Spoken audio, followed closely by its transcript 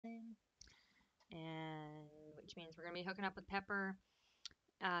which means we're going to be hooking up with Pepper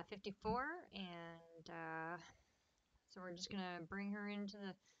 54, and so we're just going to bring her into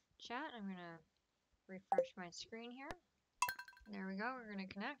the chat. I'm going to refresh my screen here. There we go. We're going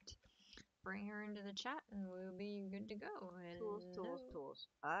to connect. Bring her into the chat, and we'll be good to go. Tools.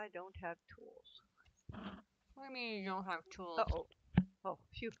 I don't have tools. What do you mean you don't have tools? Uh-oh. Oh,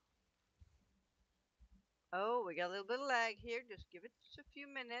 phew. Oh, we got a little bit of lag here. Just give it a few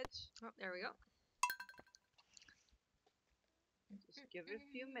minutes. Oh, there we go. Just give it a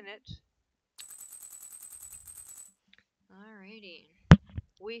few minutes. Alrighty.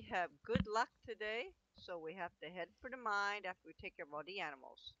 We have good luck today, so we have to head for the mine after we take care of all the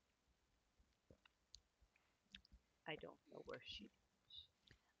animals. I don't know where she is.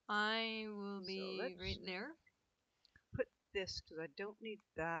 I will be right there. Put this, because I don't need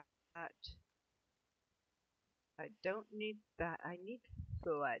that. I don't need that. I need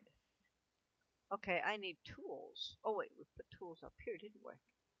food. Okay, I need tools. Oh wait, we put tools up here, didn't we?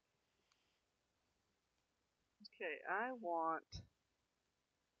 Okay, I want...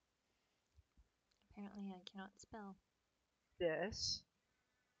 Apparently I cannot spell. this.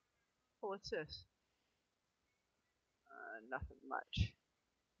 Oh, what's this? Nothing much.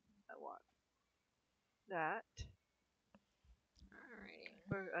 I want that.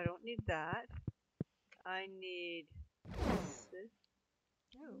 Alrighty. I don't need that. I need this.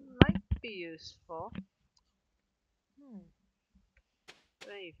 Oh. Might be useful.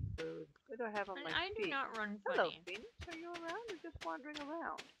 I need food. What do I have on my I feet? do not run funny. Hello, Phoenix. Are you around or just wandering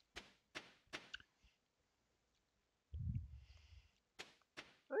around?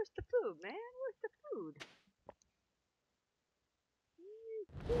 Where's the food, man? Where's the food?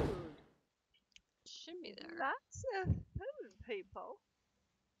 Food. Should be there. Lots of food, people.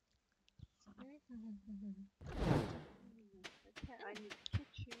 Okay, I need a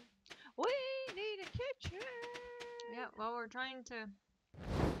kitchen. We need a kitchen. Yeah, well, we're trying to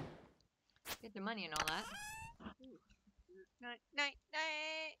get the money and all that. Night.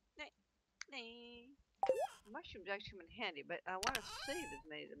 Mushrooms actually come in handy, but I want to save as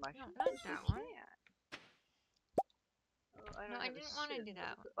many of the mushrooms not as that we one. can. Oh, No, I didn't want to do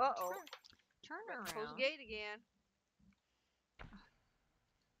that. Uh-oh. Turn around. Close the gate again.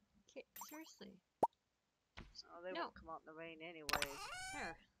 Okay, seriously. Oh, they won't come out in the rain anyways.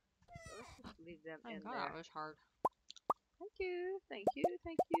 There. So let's just leave them in God, there. that was hard. Thank you.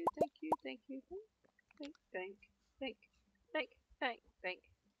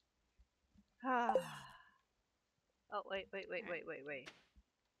 Ah. Oh, wait.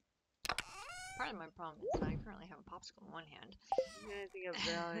 Part of my problem is that I currently have a popsicle in one hand. Anything of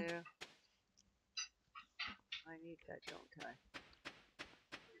value? I need that, don't I?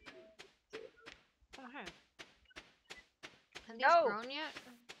 Oh, hey. Have these grown yet?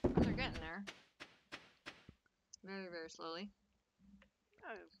 Oh, they're getting there. Very, very slowly.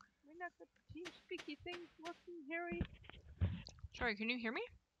 Oh, we not got the team speaky thing working, Harry? Sorry, can you hear me?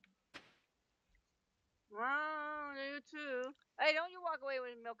 Wow, you too. Hey, don't you walk away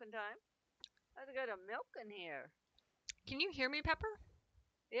with milking time. I've got a milk in here. Can you hear me, Pepper?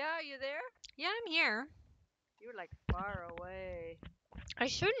 Yeah, are you there? Yeah, I'm here. You're like far away. I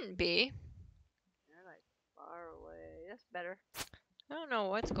shouldn't be. You're like far away. That's better. I don't know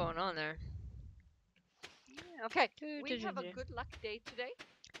what's going on there. Yeah, okay, we have a good luck day today.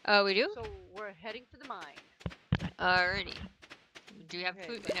 Oh, we do? So we're heading for the mine. Alrighty. Do you have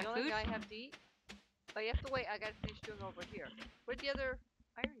food? Enough food? I have to eat. But you have to wait. I gotta finish doing over here. Where'd the other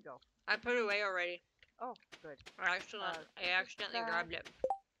iron go? I put it away already. Oh, good. I accidentally grabbed it.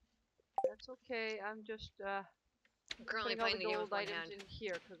 That's okay. I'm just currently putting all playing the the gold game with one items hand. in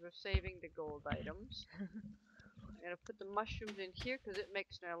here because we're saving the gold items. I'm gonna put the mushrooms in here because it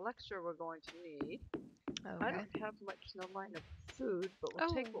makes an elixir we're going to need. Okay. I don't have much in the line of food, but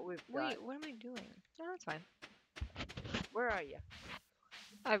we'll take what we've got. Wait, what am I doing? No, that's fine. Where are you?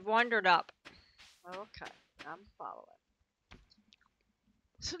 I've wandered up. Okay, I'm following.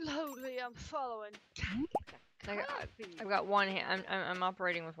 Slowly, I'm following. I've got one hand. I'm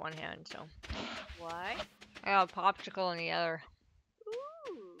operating with one hand, so. Why? I got a popsicle in the other.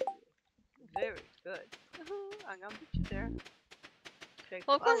 Ooh, very good. I'm gonna beat you there.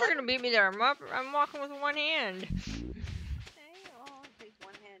 Well, of course you're gonna beat me there. I'm walking with one hand. Hey, oh, it takes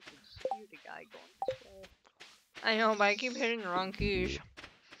one hand to steer the guy going this way. I know, but I keep hitting the wrong keys.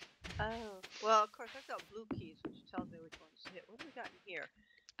 Oh, well, of course I've got blue keys, which tells me which ones to hit. What do we got in here?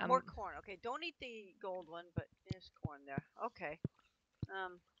 More corn. Okay, don't eat the gold one, but there's corn there. Okay.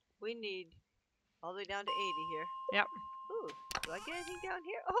 We need all the way down to 80 here. Yep. Ooh, do I get anything down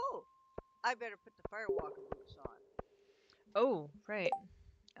here? Oh, I better put the firewalker boots on. Oh, right.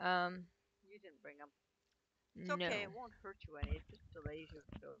 You didn't bring them. It's No. okay, it won't hurt you any. It just delays you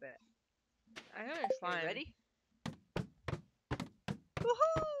a bit. I know it's fine. Okay, ready?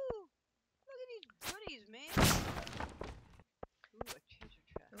 Woohoo! Look at these goodies, man. Ooh, a treasure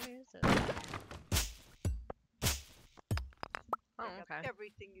chest. What is it? Oh, Pick up okay.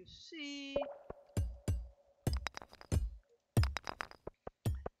 everything you see.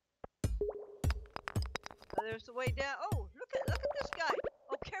 Oh, there's the way down. Oh, look at this guy.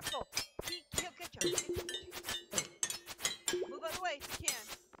 Oh, careful. He'll get you. Move out of the way if you can.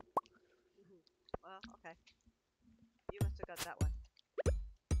 Well, okay. You must have got that one.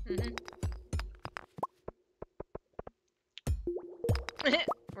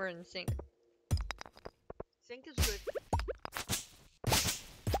 We're in sync. Sync is good.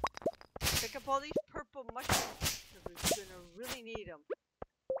 Pick up all these purple mushrooms because we're gonna really need them.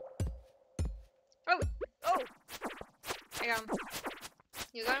 Oh! Oh! I got him.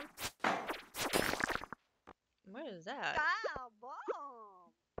 You got him? What is that? Ah,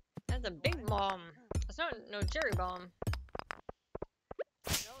 bomb! That's a big bomb. It's not no cherry bomb.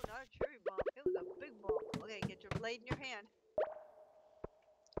 No, not a cherry bomb. It was a big bomb. Okay, get your blade in your hand.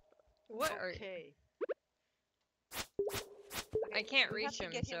 What are Okay. I can't We have reach to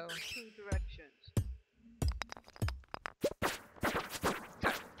him, get so. him two directions.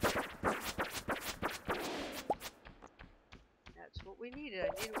 That's what we needed. I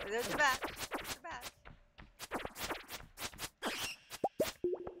need. There's the bats. There's the bats.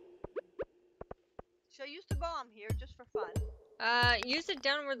 So I used the bomb here just for fun. Use it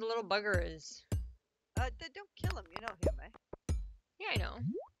down where the little bugger is. Don't kill him. You know him, eh? Yeah, I know.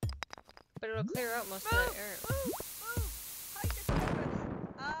 But it'll clear out most of the area. Hide the crevice.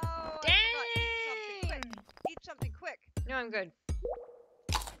 Oh, Dang! I forgot. Eat something quick. Eat something quick. No, I'm good.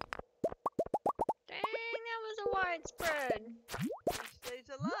 Dang, that was a widespread. He stays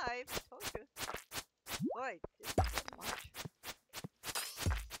alive. Told you. Boy, didn't get much.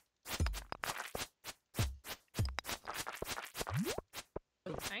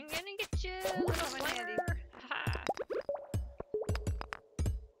 I'm gonna get you, little Come in handy. slinger. Ha!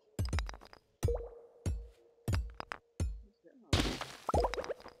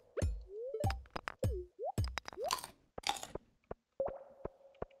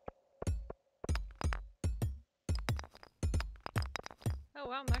 Oh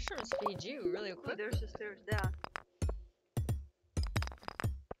wow, mushrooms feed you really Ooh, quick. there's the stairs down.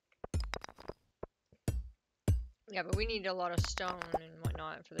 Yeah, but we need a lot of stone and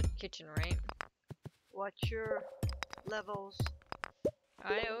whatnot for the kitchen, right? Watch your levels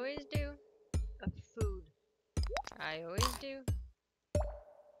I always do. of food. I always do.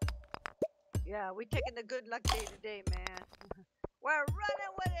 Yeah, we taking the good luck day today, man. We're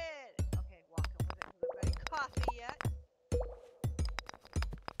running with it. Okay, walking with it because I've got any coffee yet.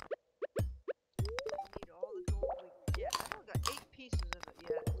 We need all the gold we can get. I've only got 8 pieces of it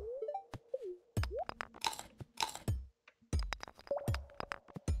yet.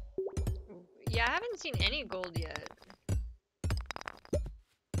 Yeah, I haven't seen any gold yet.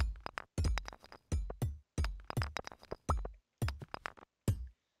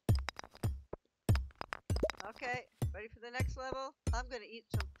 Okay, ready for the next level? I'm gonna eat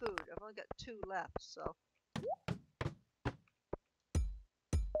some food. I've only got 2 left, so.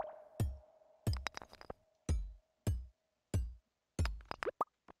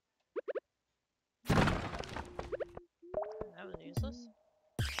 That was useless.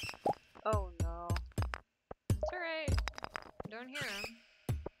 Oh no. It's alright. Don't hear him.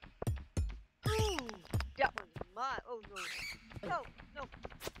 Ooh, that was mine. Oh no. No, no.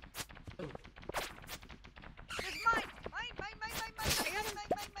 It's mine. Mine. I got him.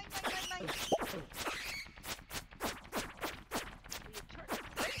 Mine. You turn the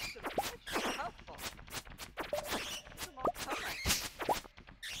place to much more helpful. There's them all coming.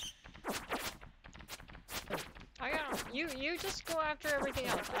 I got him. You just go after everything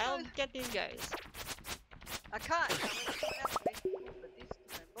else. I'll get these guys. I can't. I'm coming after me. But these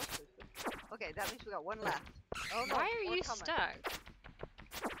are mostly food. Okay, that means we got 1 left. Oh no. Why are more you coming. stuck?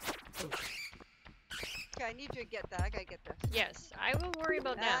 Okay, I need you to get that. I gotta get this. Yes, I will worry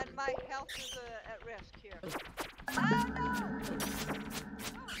about that. And my health is at risk here. Oh no!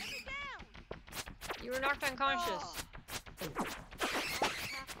 Oh, let me down! You were knocked unconscious. Oh.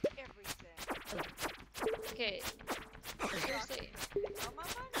 Half everything. Okay. Seriously. On my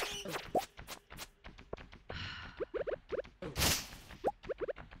money.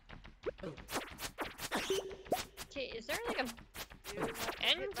 Okay, is there like a You have to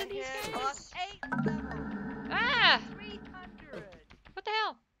end hit to my these head guys? on 8th level. Ah! 300. What the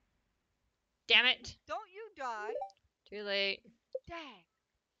hell? Damn it. Don't you die. Too late. Dang.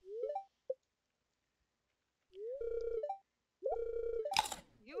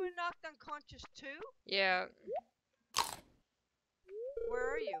 unconscious too? Yeah.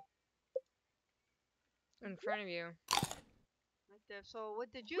 Where are you? In front of you. Right there. So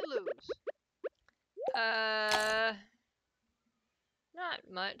what did you lose? Not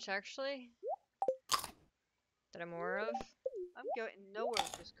much actually. That I'm aware of. I'm getting nowhere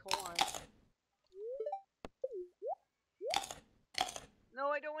with this corn. No,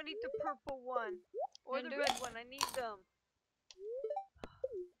 I don't want to eat the purple one. Or Then the do red it. one. I need them.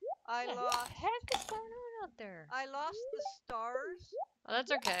 I What lost. the heck is going on out there? I lost the stars. Oh,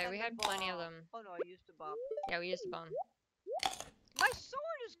 that's okay. And We the had plenty of bomb. them. Oh no, I used the bomb. Yeah, we used the bomb. My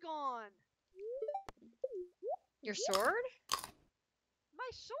sword is gone. Your sword? My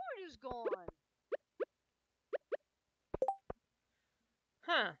sword is gone.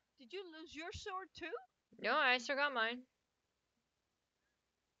 Huh. Did you lose your sword too? No, I still got mine.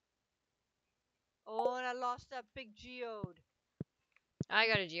 Oh, and I lost that big geode. I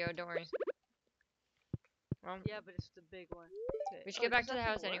got a geode, don't worry. Well, Yeah, but it's the big one. Okay. we should get back to the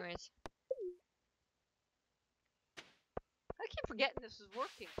house anyways. I keep forgetting this is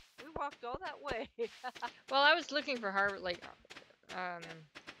working. We walked all that way. Well, I was looking for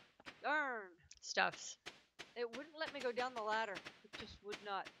Darn. stuffs. It wouldn't let me go down the ladder. It just would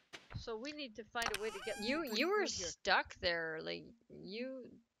not. So we need to find a way to get You were stuck there, like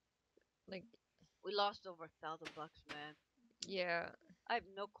We lost over $1,000, man. yeah. I have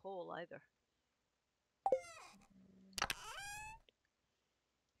no coal either.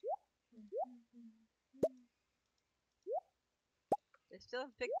 They still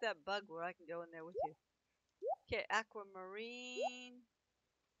haven't fixed that bug where I can go in there with you. Okay, aquamarine,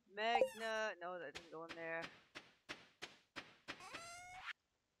 magna. No, that didn't go in there.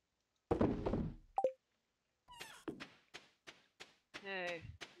 Hey,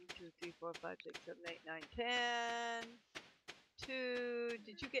 1, 2, 3, 4, 5, 6, 7, 8, 9, 10. 2.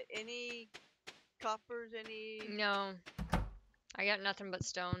 Did you get any coppers? Any? No. I got nothing but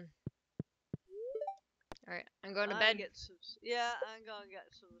stone. Alright, I'm going to I bed. get some, yeah, I'm gonna get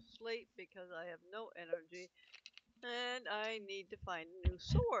some sleep because I have no energy. And I need to find a new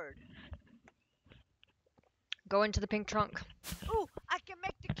sword. Go into the pink trunk. Oh, I can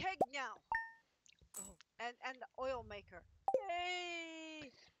make the keg now. Oh, and the oil maker.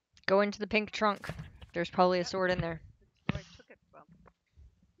 Yay! Go into the pink trunk. There's probably a sword in there. That's where I took it from.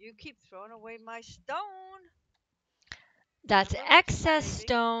 You keep throwing away my stone. That's Remember, we're excess saving.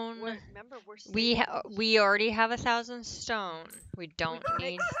 stone. Remember, we're We saving all the we already have 1,000 stone. We don't We can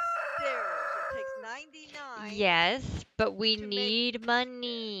need. make stairs. It takes 99. Yes, but we to need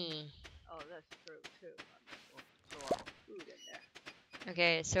money. Oh, that's true too. I'm gonna throw all the food in there.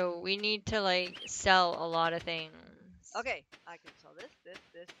 Okay, so we need to like sell a lot of things. Okay, I can sell this,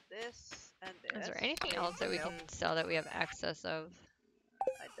 and this. Is there anything else that we can sell that we have excess of?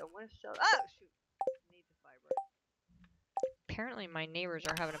 I don't want to sell. Oh shoot! I need the fiber. Apparently my neighbors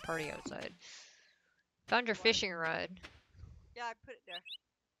are having a party outside. Found your What? fishing rod. Yeah, I put it there.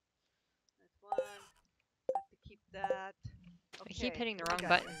 That's one. I have to keep that. Okay. I keep hitting the what wrong we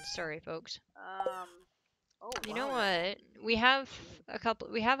got button. here? Sorry, folks. Oh, You wow. know what? We have a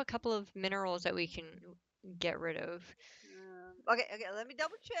couple of minerals that we can get rid of. Okay, let me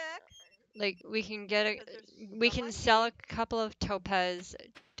double check. Like we can get Because there's we some can I sell a need. couple of topaz,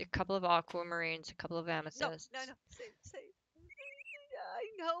 a couple of aquamarines, a couple of amethysts. No. Say.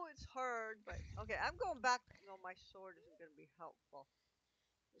 I know it's hard, but okay, I'm going back. No, my sword isn't going to be helpful.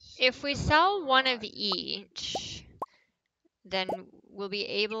 If we sell one of each, then we'll be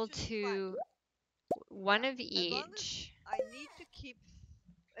able to one of each. I need to keep.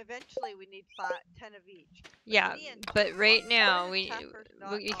 Eventually, we need 10 of each. Yeah, but right now we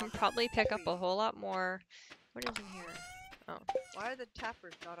can probably pick up a whole lot more. What is in here? Oh. Why are the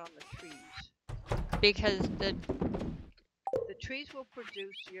tappers not on the trees? Because the trees will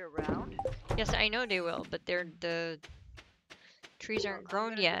produce year round. Yes, I know they will, but the trees aren't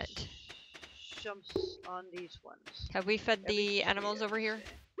grown yet. Jumps on these ones. Have we fed the animals over here?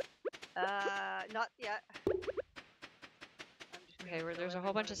 Not yet. Okay, where there's a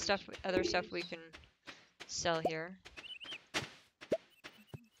whole bunch of stuff, other stuff we can sell here.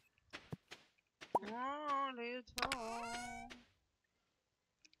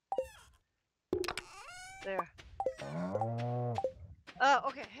 There. Oh,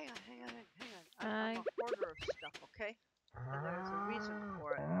 okay. Hang on. I'm a hoarder of stuff, okay? And there's a reason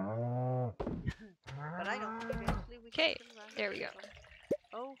for it. But I know eventually we can. Okay, there we go.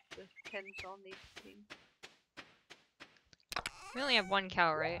 Oh, the pens all need clean. We only have one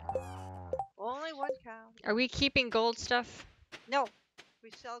cow, right? Only one cow. Are we keeping gold stuff? No,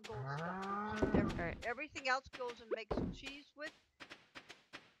 we sell gold stuff. We keep Alright. everything else goes and makes cheese with.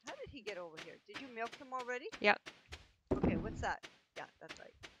 How did he get over here? Did you milk him already? Yep. Okay, what's that? Yeah, that's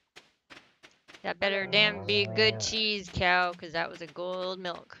right. That better damn be good cheese, cow, because that was a gold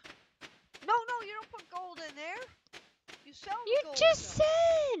milk. No, you don't put gold in there. You sell the You gold just milk.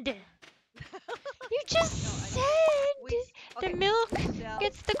 said. You just No, said the milk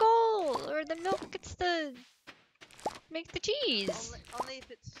gets the gold, or the milk gets the make the cheese. Only if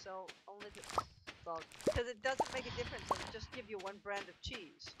it's sold. Because it doesn't make a difference. It'll just give you one brand of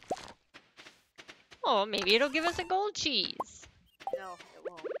cheese. Oh, maybe it'll give us a gold cheese. No, it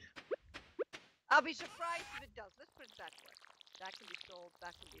won't. I'll be surprised if it does. Let's put it that way. That can be sold.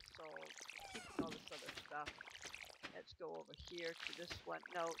 That can be sold. Keeping all this other stuff. Let's go over here to this one.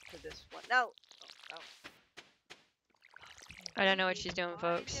 No, to this one. No. Oh, no. I don't know what she's doing,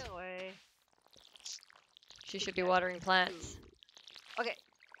 folks. She should be watering plants. Okay.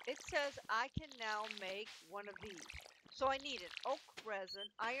 It says I can now make one of these. So I need an oak resin,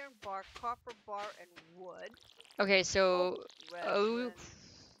 iron bark, copper bar, and wood. Okay, so Oak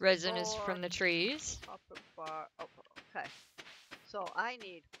resin is from the trees. Copper bar. Oh, okay. So I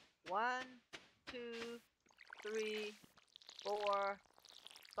need 1, 2, 3, 4,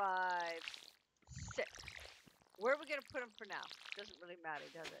 5, 6. Where are we gonna put them for now? Doesn't really matter,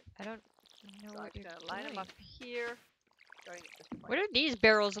 does it? I don't know. So I'm just gonna line them up here. Starting at this point. What are these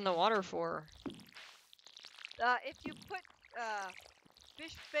barrels in the water for? If you put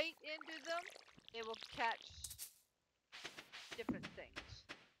fish bait into them, it will catch different things.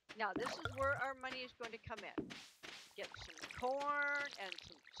 Now this is where our money is going to come in. Get some corn and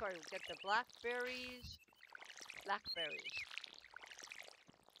we'll get the blackberries.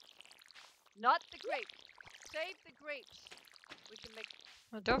 Not the grapes. Save the grapes. We can make.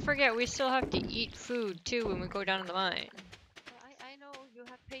 Well, don't forget, we still have to eat food too when we go down to the mine. I know you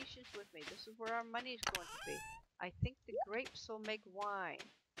have patience with me. This is where our money is going to be. I think the grapes will make wine.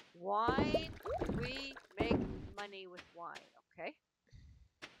 Wine, we make money with wine, okay?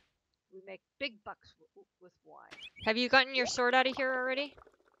 We make big bucks with wine. Have you gotten your sword out of here already?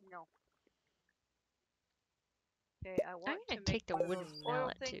 No. Okay, I want to take the wooden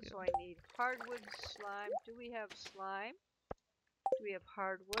mallet things, too. so I need hardwood, slime. Do we have slime? Do we have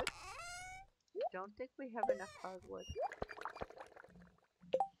hardwood? Don't think we have enough hardwood.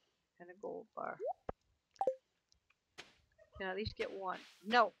 And a gold bar. Can I at least get one?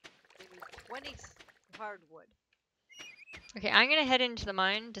 No. We need 20 hardwood. Okay, I'm gonna head into the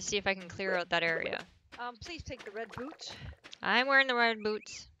mine to see if I can clear out that area. Please take the red boots. I'm wearing the red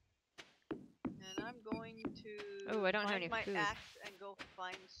boots. And I'm going to I don't have any my food. axe and go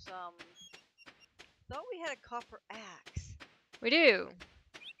find some. Thought we had a copper axe. We do.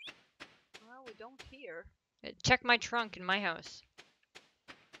 Well, we don't here. Check my trunk in my house.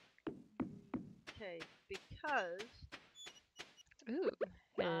 Okay, because. Ooh,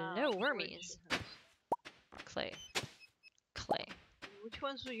 hello wormies. Clay. Which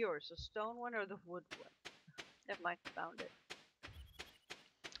ones are yours? The stone one or the wood one? Never mind, found it.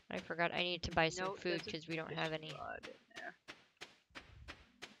 I forgot I need to buy some food because we don't have any. In there.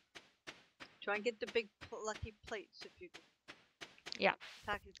 Try and get the big lucky plates if you can. Yeah.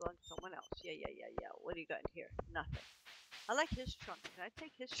 Package belongs to someone else. Yeah. What do you got in here? Nothing. I like his trunk. Can I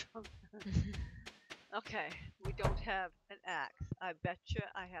take his trunk? Okay, we don't have an axe. I betcha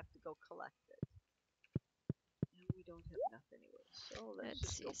I have to go collect it. And we don't have enough anyway, so let's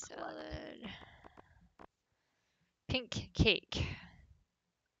just go salad. Pink cake.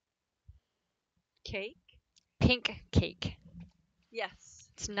 Cake? Pink cake. Yes.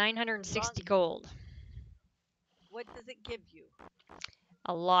 It's 960 gold. What does it give you?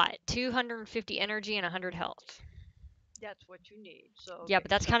 A lot. 250 energy and 100 health. That's what you need. So yeah, but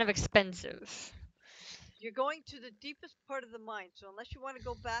that's kind of expensive. You're going to the deepest part of the mine, so unless you want to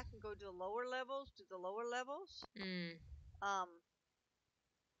go back and go to the lower levels,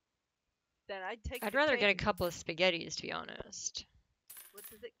 then I'd rather get a couple of spaghettis, to be honest. What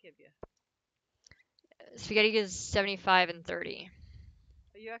does it give you? Spaghetti gives 75 and 30.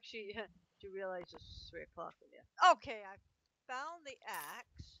 You actually, do you realize it's 3 o'clock in the Okay, I found the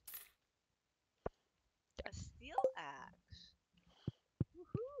axe. A steel axe.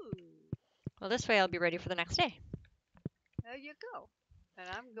 Woohoo! Well, this way I'll be ready for the next day. There you go. And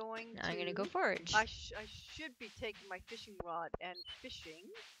I'm going to go forage. I should be taking my fishing rod and fishing,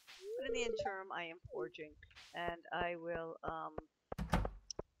 but in the interim I am foraging. And I will, I thought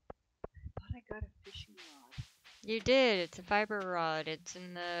I got a fishing rod. You did. It's a fiber rod. It's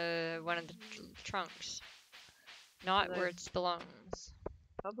in one of the trunks. Not where it belongs.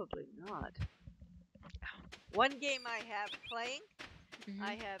 Probably not. One game I have playing,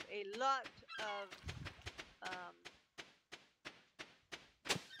 I have a lot of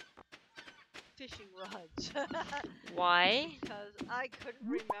fishing rods. Why? Because I couldn't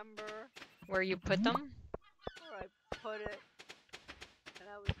remember Where you put them? where I put it. And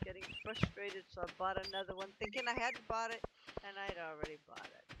I was getting frustrated, so I bought another one, thinking I hadn't bought it, and I'd already bought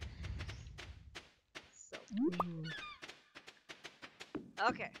it. So,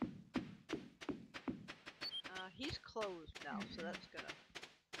 okay. He's closed now, so that's gonna.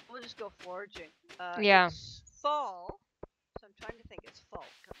 We'll just go foraging. Yeah. It's fall, so I'm trying to think. It's fall.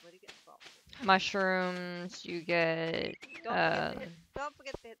 What do you get in fall? Mushrooms. You get. Don't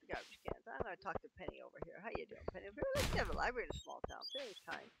forget to hit the garbage cans. I'm gonna talk to Penny over here. How you doing, Penny? Let's have a library in a small town. Very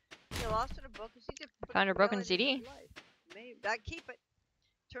kind. You lost in a book. Found a broken CD. Maybe I keep it.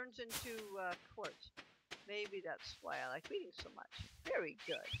 Turns into quartz. Maybe that's why I like reading so much. Very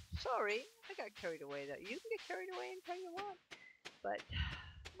good. Sorry, I got carried away there. You can get carried away anytime you want. But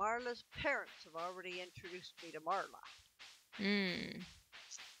Marla's parents have already introduced me to Marla.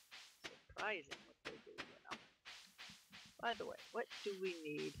 Surprising what they do, you know. By the way, what do we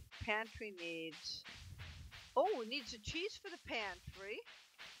need? Pantry needs... Oh, it needs a cheese for the pantry.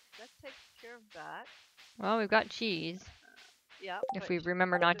 That takes care of that. Well, we've got cheese. Yeah. If we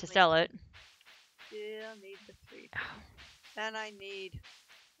remember not to sell it. Still need the 3. And I need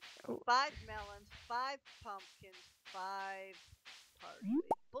 5 melons, 5 pumpkins, 5 parsley.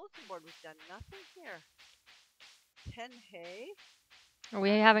 Bulletin board, we've done nothing here. 10 hay. We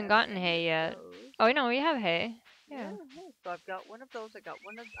haven't gotten hay yet. Oh, no, we have hay. Yeah. So I've got one of those.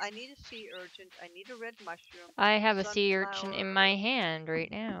 I need a sea urchin. I need a red mushroom. I have a sea urchin in my hand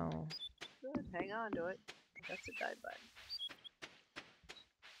right now. Good. Hang on to it. That's a die button.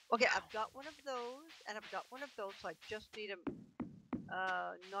 Okay, I've got one of those, and I've got one of those, so I just need a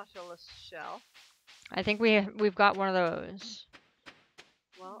nautilus shell. I think we've got one of those.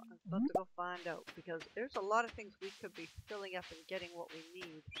 Well, I'm about to go find out, because there's a lot of things we could be filling up and getting what we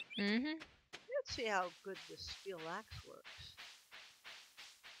need. Let's see how good this steel axe works.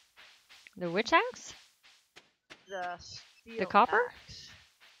 The which axe? The steel The copper? axe.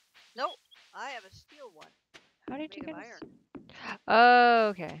 Nope, I have a steel one. How did you get iron? Oh,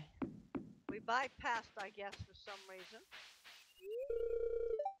 okay. We bypassed, I guess, for some reason.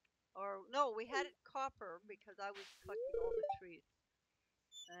 Or, no, we had it copper because I was collecting all the trees.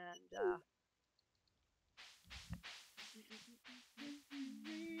 And,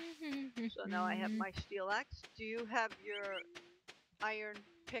 so now I have my steel axe. Do you have your iron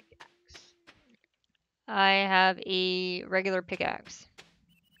pickaxe? I have a regular pickaxe.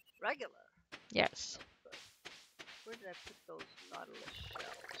 Regular? Yes. Where did I put those nautilus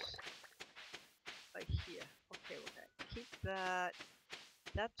shells? Right here. Okay, we're going to keep that.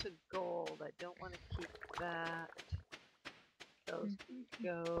 That's a gold. I don't want to keep that. Those can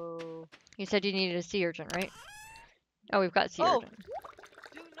go. You said you needed a sea urchin, right? Oh, we've got sea urchin.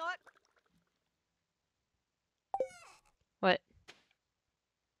 Do not. What?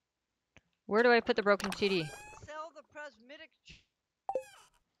 Where do I put the broken CD? Sell the prismatic.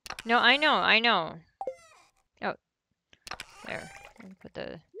 No, I know. Oh, there. I'll put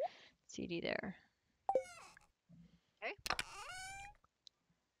the CD there. Okay.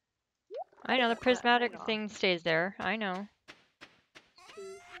 I know the prismatic thing stays there. I know.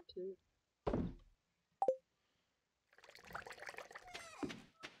 2.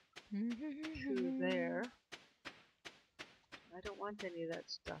 There. I don't want any of that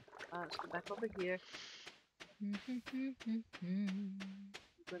stuff. Let's go back over here. I'm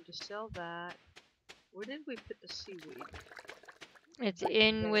going to sell that. Where did we put the seaweed? It's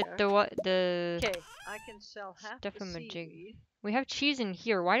in with the what? The. Okay, I can sell half the seaweed. We have cheese in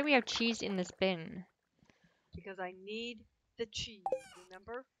here. Why do we have cheese in this bin? Because I need the cheese,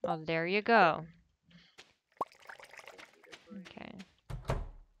 remember? Oh, there you go. Okay. I can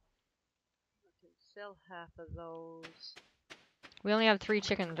sell half of those. We only have 3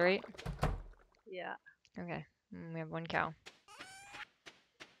 chickens, right? Yeah. Okay. We have 1 cow.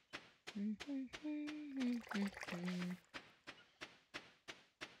 You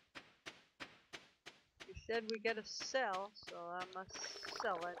said we gotta sell, so I must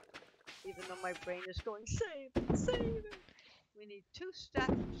sell it. Even though my brain is going, save it. We need 2 stacks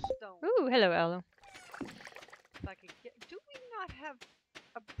of stone. Ooh, hello, Ella. If I could get, do we not have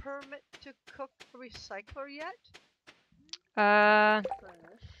a permit to cook the recycler yet? I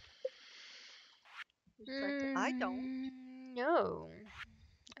don't. No.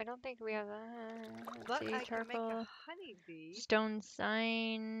 I don't think we have that. But I can make a honeybee. Stone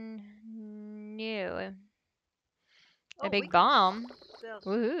sign. No. Oh, a big bomb.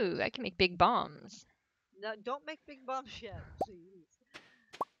 Woohoo! I can make big bombs. No, don't make big bombs yet, please.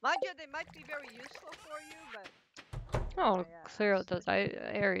 Mind you, they might be very useful for you, but Oh, Yeah, clear out those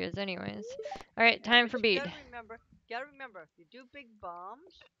areas anyways. Alright, time for but you bead. gotta remember, if you do big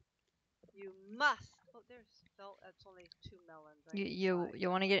bombs, you must. Oh, that's only 2 melons. I need 5. You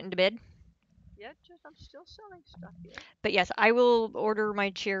want to get into bed? Yeah, just I'm still selling stuff here. But yes, I will order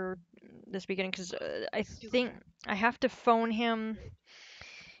my chair this weekend because I think I have to phone him,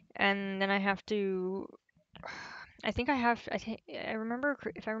 and then I have to. I think I have. I remember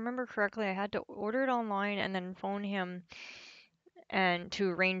if I remember correctly, I had to order it online and then phone him and to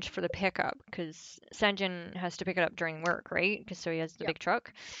arrange for the pickup because Sanjin has to pick it up during work, right? Because so he has the Yeah. big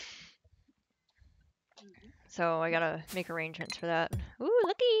truck. Mhm. So I gotta make arrangements for that. Ooh,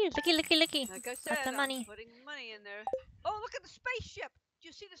 looky! Like I Got said, some I'm money. putting money in there. Oh, look at the spaceship! Do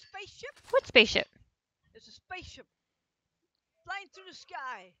you see the spaceship? What spaceship? It's a spaceship flying through the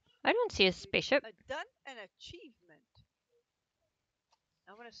sky. I don't see a spaceship. We've done an achievement.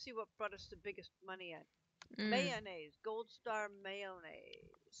 I want to see what brought us the biggest money in. Mayonnaise, gold star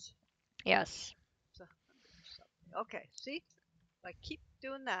mayonnaise. Yes. So, okay, see? If I keep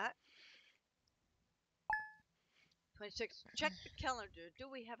doing that. 26. Check the calendar. Do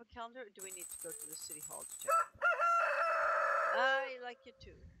we have a calendar, or do we need to go to the city hall to check? I like you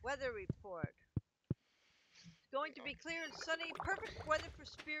too. Weather report. It's going to be clear and sunny. Perfect weather for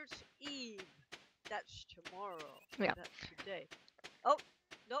Spirits Eve. That's tomorrow. Yeah. That's today. Oh,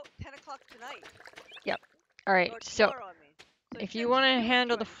 no, 10 o'clock tonight. Yep. All right. Or So tomorrow, I mean. So if you want to Spirits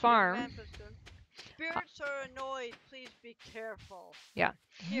handle the Run, farm, spirits are annoyed. Please be careful. yeah.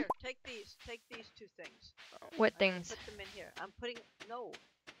 Here, take these. Take these 2 things. What I'm things? gonna put them in here. I'm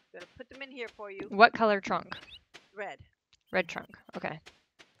gonna put them in here for you. What color trunk? Red. Red trunk. Okay.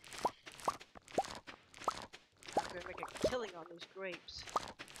 I'm gonna make a killing on these grapes.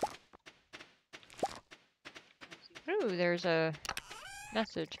 Ooh, there's a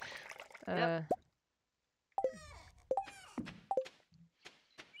message. Yep.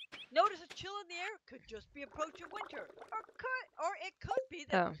 Notice a chill in the air. Could just be approaching winter, or it could be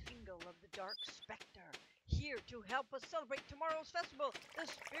the tingle of the dark specter. Here to help us celebrate tomorrow's festival, the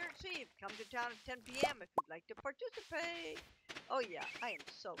Spirits Eve. Come to town at 10 p.m. if you'd like to participate. Oh yeah, I am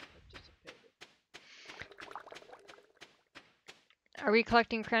so participating. Are we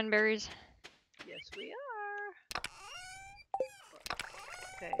collecting cranberries? Yes, we are.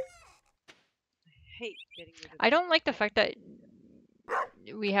 Okay. I hate getting rid of. I don't like the fact that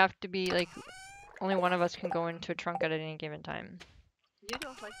we have to be like only one of us can go into a trunk at any given time. You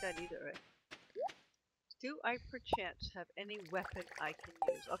don't like that either, right? Do I perchance have any weapon I can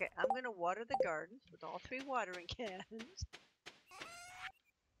use? Okay, I'm gonna water the gardens with all 3 watering cans.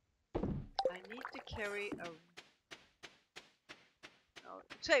 I need to carry a. Oh,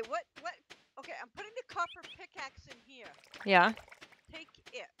 say what? Okay, I'm putting the copper pickaxe in here. Yeah. Take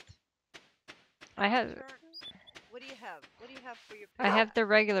it. I have. What do you have? What do you have for your pickaxe? I have the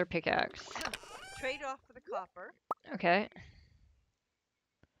regular pickaxe. Trade off for the copper. Okay.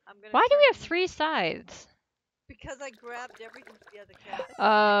 I'm gonna. Why do we have 3 scythes? Because I grabbed everything from the other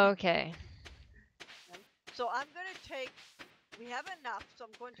cabinet. Okay. So I'm gonna take. We have enough, so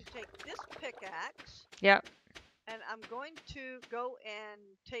I'm going to take this pickaxe. Yep. And I'm going to go and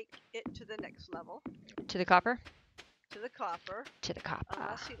take it to the next level. To the copper? To the copper. To the copper.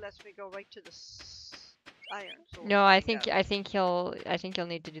 Unless he lets me go right to the iron. So no, I think he'll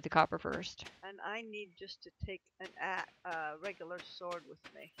need to do the copper first. And I need just to take an regular sword with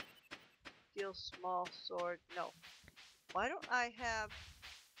me. Steel small sword. No. Why don't I have?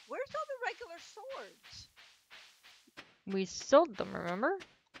 Where's all the regular swords? We sold them, remember?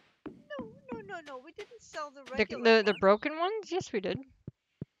 No. We didn't sell the regular ones. The broken ones? Yes, we did.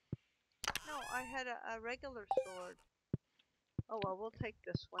 No, I had a regular sword. Oh well, we'll take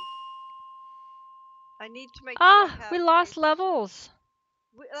this one. I need to make sure I have we lost levels.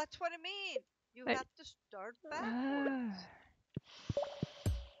 That's what I mean. You have to start backwards.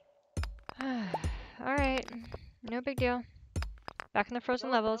 Alright. No big deal. Back in the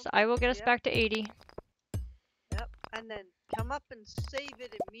frozen levels. I will get us back to 80. Yep. And then come up and save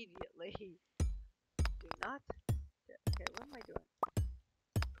it immediately. Do not. Okay, what am I doing?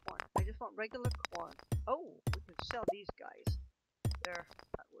 Corn. I just want regular corn. Oh, we can sell these guys. They're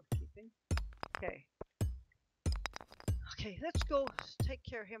not worth keeping. Okay. Okay, let's go take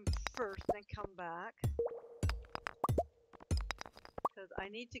care of him first, then come back. Because I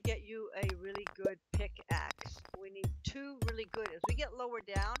need to get you a really good pickaxe. We need 2 really good. As we get lower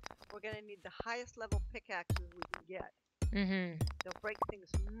down, we're going to need the highest level pickaxes we can get. Mm-hmm. They'll break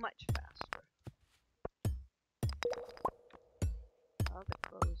things much faster. Oh, the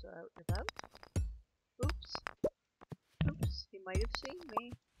clothes are out and about. Oops. He might have seen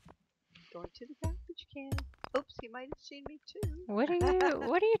me. Going to the garbage can. Oops, he might have seen me too. What are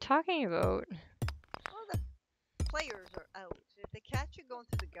you talking about? Well, the players are out. If they catch you going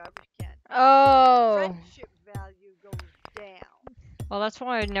through the garbage can, Oh. friendship value goes down. Well, that's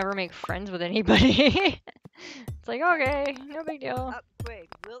why I'd never make friends with anybody. It's like, okay, no big deal. Upgrade.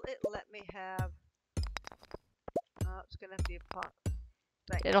 Will it let me have... it's going to have to be a pot.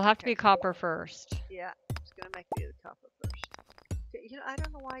 Right. It'll have to be copper first. Yeah, it's going to make me the copper first. Okay, you know, I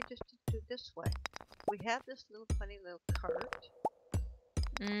don't know why I just didn't do it this way. We have this little funny little cart.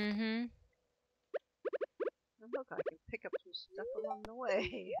 Mm-hmm. And look, I can pick up some stuff along the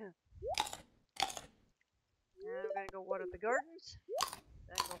way. Now we're going to go water the gardens.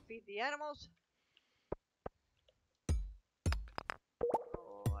 Then go feed the animals.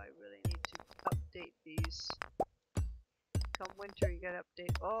 Oh, I really need to update these. Come winter, you gotta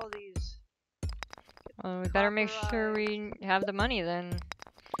update all these. Well, we better make sure we have the money then.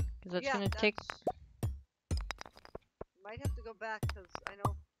 Because that's going to take... Might have to go back because I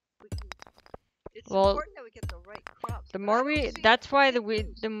know we can... It's well, important that we get the right crops. The more we... That's why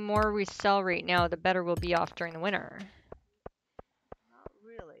the more we sell right now, the better we'll be off during the winter. Not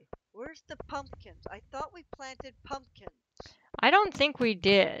really. Where's the pumpkins? I thought we planted pumpkins. I don't think we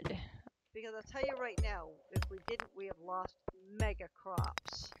did. Because I'll tell you right now, if we didn't, we have lost mega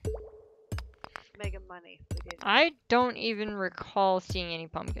crops. Mega money if we didn't. I don't even recall seeing any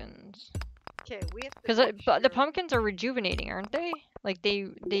pumpkins. Okay, we have to... Because the pumpkins are rejuvenating, aren't they? Like, they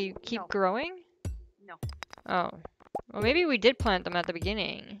keep growing? No. Oh. Well, maybe we did plant them at the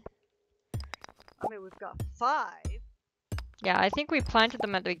beginning. I mean, we've got 5. Yeah, I think we planted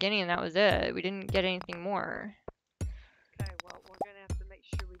them at the beginning and that was it. We didn't get anything more. Okay, well, we're going to have to make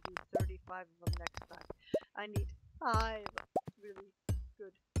sure we do 35 of them next time. I need 5 really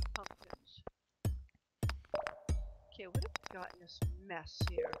good pumpkins. Okay, what have we got in this mess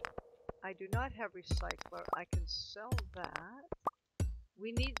here? I do not have recycler. I can sell that.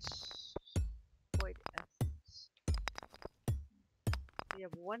 We need void essence. We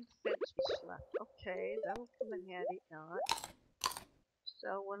have 1 fence left. Okay, that'll come in handy. Not.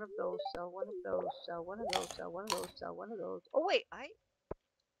 Sell one of those, sell one of those, sell one of those, sell one of those, sell one of those. Oh wait,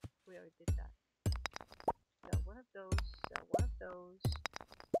 we already did that. Sell one of those, sell one of those.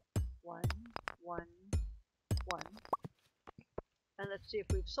 1, 1, 1. And let's see if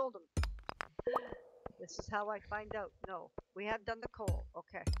we've sold them. This is how I find out. No, we have done the coal.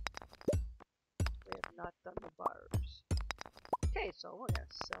 Okay. We have not done the bars. Okay, so we're going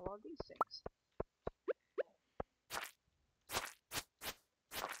to sell all these things.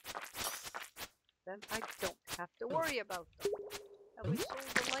 Then I don't have to worry about them. Have we sold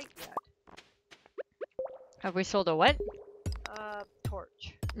the light yet? Have we sold a what?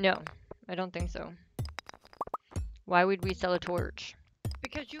 Torch. No, I don't think so. Why would we sell a torch?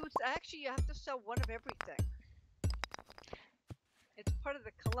 Because you have to sell one of everything. It's part of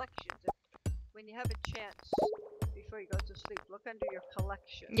the collections. When you have a chance before you go to sleep, look under your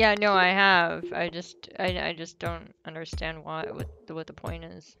collection. Yeah, no, I have. I just don't understand what the point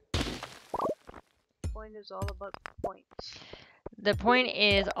is. The point is all about points. The point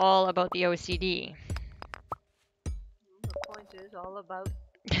is all about the OCD. The point is all about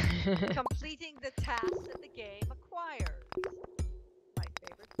completing the tasks that the game acquires. My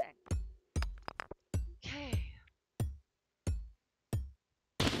favorite thing. Okay.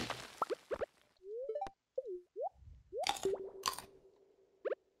 Okay,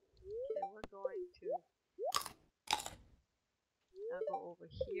 we're going to now go over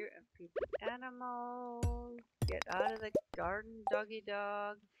here and feed the animals. Get out of the garden, doggy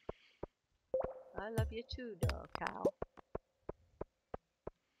dog. I love you too, dog cow.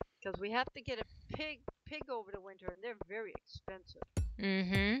 Because we have to get a pig over the winter, and they're very expensive.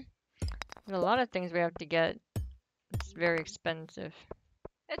 Mm-hmm. There's a lot of things we have to get. It's very expensive.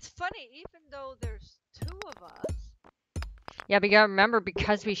 It's funny, even though there's 2 of us. Yeah, but you gotta remember,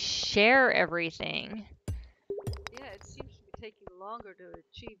 because we share everything. Yeah, it seems to be taking longer to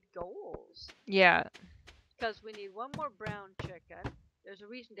achieve goals. Yeah. Because we need 1 more brown chicken. There's a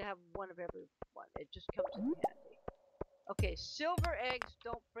reason to have 1 of every one. It just comes in handy. Okay, silver eggs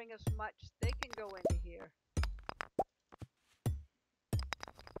don't bring us much. They can go into here.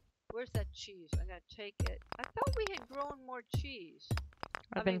 Where's that cheese? I'm going to take it. I thought we had grown more cheese.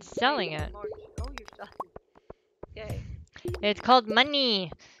 I've been selling it. Oh, you're selling it. Okay. It's called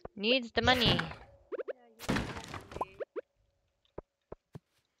money. Needs the money. Yeah, you need money.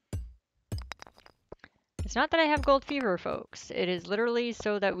 It's not that I have gold fever, folks. It is literally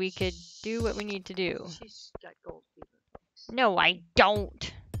so that we could do what we need to do. She's got gold fever, folks. No, I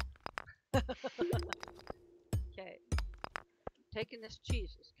don't. Okay. Taking this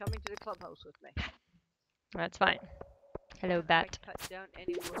cheese. It's coming to the clubhouse with me. That's fine. Hello, If bat. I cut down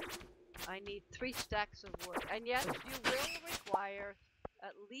any wood. I need 3 stacks of wood. And yes, you will require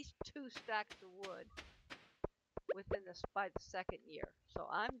at least 2 stacks of wood by the second year. So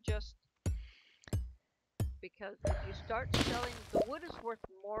I'm just, because if you start selling, the wood is worth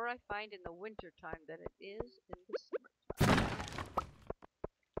more, I find, in the winter time than it is in the summertime.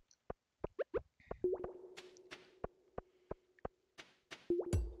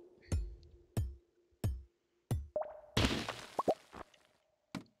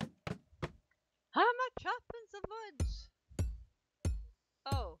 I'm chopping some woods.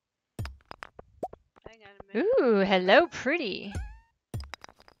 Oh. Hang on a minute. Ooh, hello, pretty.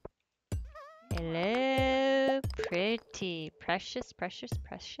 Hello, pretty. Precious, precious,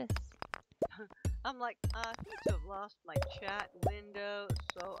 precious. I'm like, I seem to have lost my chat window,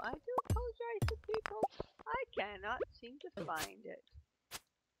 so I do apologize to people. I cannot seem to find it.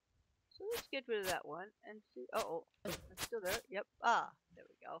 So let's get rid of that one and see. Oh, it's still there. Yep. Ah, there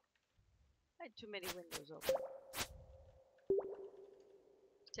we go. I had too many windows open.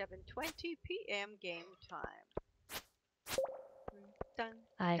 7:20 p.m. game time. Dun,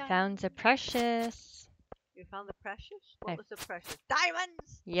 I dun. found the precious. You found the precious? What was the precious?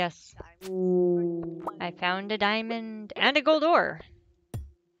 Diamonds! Yes. Diamonds. I found a diamond and a gold ore.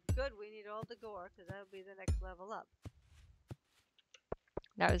 Good, we need all the gore, because that'll be the next level up.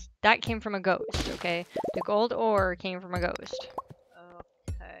 That came from a ghost, okay? The gold ore came from a ghost.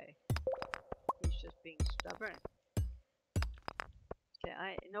 Okay. He's just being stubborn.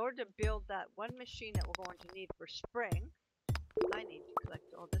 Okay, in order to build that one machine that we're going to need for spring, I need to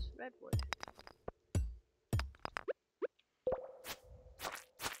collect all this redwood.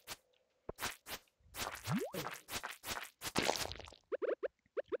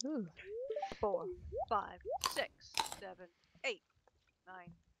 Ooh. 4, 5, 6, 7, 8,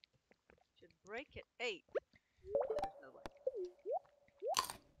 9. Should break at 8. There's no way.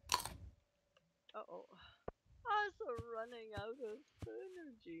 Uh-oh. I'm so running out of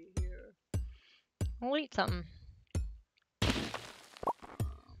energy here. We'll eat something.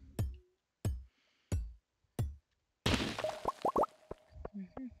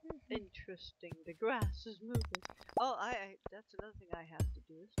 Interesting. The grass is moving. Oh, that's another thing I have to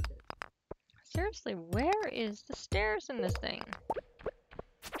do, isn't it? Seriously, where is the stairs in this thing?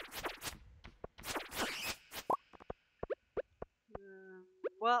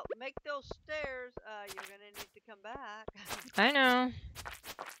 Well, make those stairs. You're gonna need to come back. I know.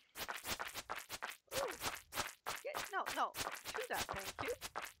 Ooh. No. Do that, thank you.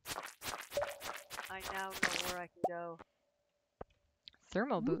 I now know where I can go.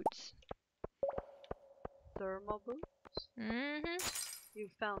 Thermal boots. Thermal boots? Mm-hmm. You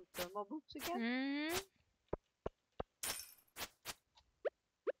found thermal boots again? Mm-hmm.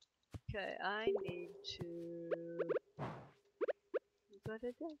 Okay, I need to...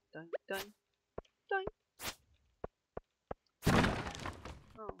 Dun, dun, dun.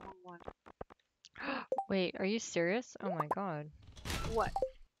 Oh, wrong one. Wait, are you serious? Oh my god. What?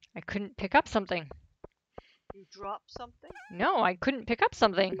 I couldn't pick up something. You dropped something? No, I couldn't pick up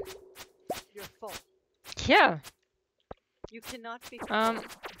something. You're full. Yeah. You cannot be full.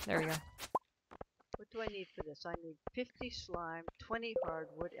 There we go. What do I need for this? I need 50 slime, 20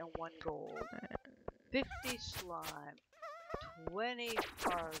 hardwood, and 1 gold. 50 slime, 20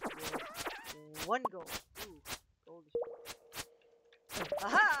 hardwood, 1 gold. Ooh, gold is gold.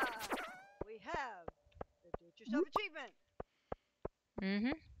 Aha! We have the do-it-yourself achievement.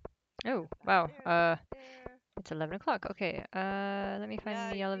 Mm-hmm. Oh, wow. There. It's 11 o'clock. Okay, let me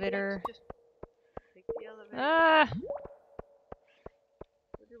find the elevator. Just take the elevator. Ah!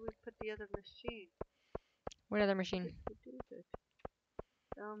 Where did we put the other machine? What other machine?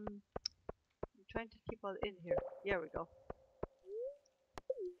 I'm trying to keep all in here. There we go.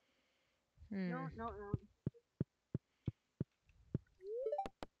 No.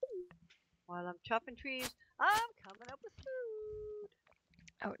 While I'm chopping trees, I'm coming up with food.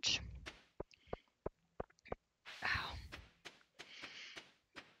 Ouch. Ow.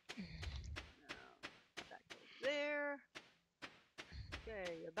 That goes there.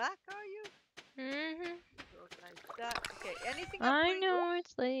 Okay, you're back, are you? Mm-hmm. Organize that. Okay, anything I know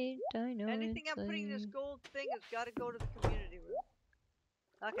it's late. I know anything it's I'm putting in this late. gold thing has got to go to the community room.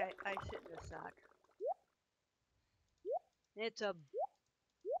 Okay, I sit in the sack. It's a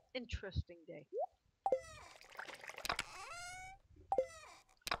interesting day.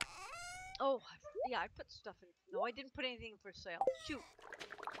 Oh, yeah, I put stuff in. No, I didn't put anything for sale. Shoot.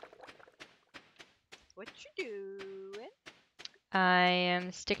 What you doing? I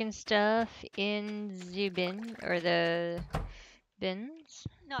am sticking stuff in the bin, or the bins.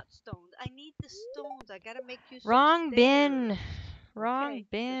 not stones. I need the stones. I gotta make you some Wrong bin. stairs. Wrong Okay,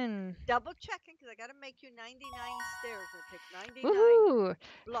 bin. double checking because I gotta make you 99 stairs. It takes 99 Woohoo!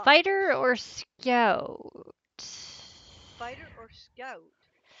 blocks. Fighter or scout? Fighter or scout?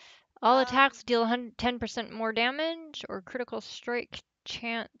 All attacks deal 10% more damage, or critical strike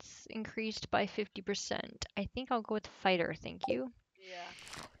chance increased by 50%. I think I'll go with fighter, thank you. Yeah.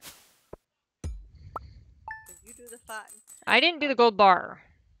 Did you do the fighting? I didn't do the gold bar.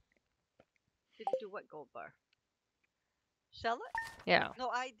 Did you do what gold bar? Sell it? Yeah. No,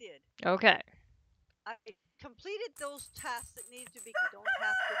 I did. Okay. I completed those tasks that needed to be. You don't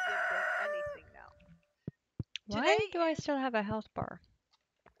have to give them anything now. Why do I still have a health bar?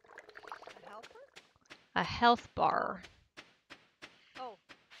 A helper? A health bar. Oh,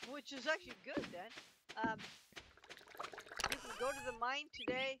 which is actually good then. You can go to the mine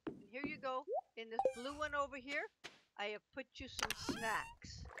today. And here you go. In this blue one over here, I have put you some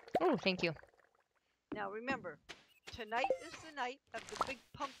snacks. Oh, thank you. Now remember, tonight is the night of the big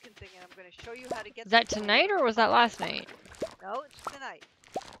pumpkin thing, and I'm going to show you how to get. Is that tonight or was that last night? No, it's tonight.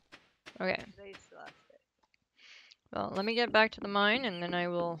 Okay. Today's the last day. Well, let me get back to the mine and then I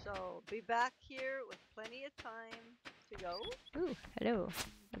will... So, be back here with plenty of time to go. Ooh, hello.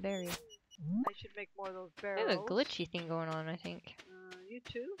 A berry. I should make more of those barrels. I have a glitchy thing going on, I think. You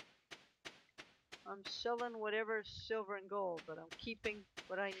too? I'm selling whatever's silver and gold, but I'm keeping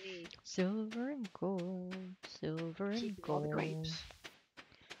what I need. Silver and gold, silver and gold. All the grapes.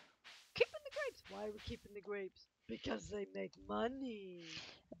 Keeping the grapes. Why are we keeping the grapes? Because they make money.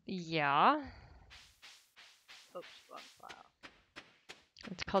 Yeah. Oops, wrong file.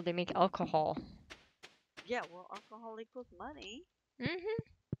 It's called they make alcohol. Yeah, well, alcohol equals money. Mm-hmm.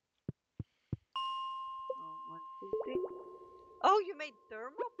 Oh, 150. Oh, you made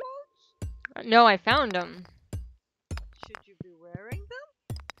thermal boats? No, I found them. Should you be wearing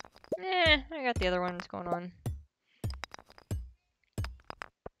them? I got the other ones going on.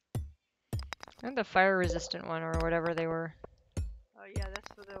 I had the fire-resistant one or whatever they were. Oh, yeah, that's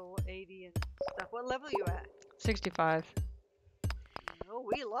for the 80 and stuff. What level are you at? 65. Oh,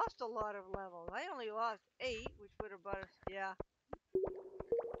 we lost a lot of levels. I only lost 8, which would have brought us, yeah.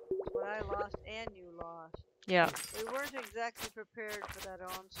 That's what I lost and you lost. Yeah. We weren't exactly prepared for that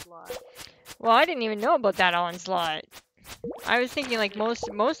onslaught. Well, I didn't even know about that onslaught. I was thinking like most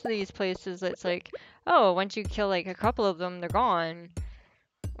of these places, it's like, oh, once you kill like a couple of them, they're gone,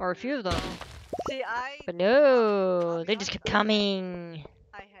 or a few of them. See, But no, they just kept coming.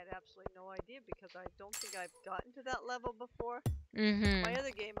 I had absolutely no idea because I don't think I've gotten to that level before. Mm-hmm. My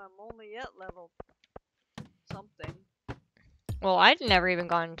other game, I'm only at level something. Well, I'd never even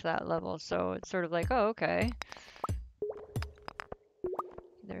gotten to that level, so it's sort of like, oh, okay.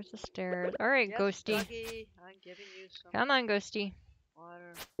 There's the stairs. All right, yes, Ghosty. Doggy, I'm giving you some Come on, Ghosty.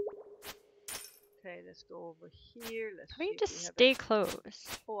 water. Okay, let's go over here. Let's How do you see just stay close?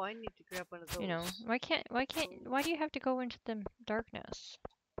 Oh, I need to grab one of those. You know, why do you have to go into the darkness?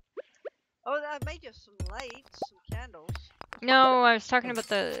 Oh, I made you some lights, some candles. No, I was talking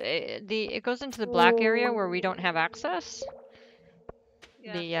about it goes into the black area where we don't have access.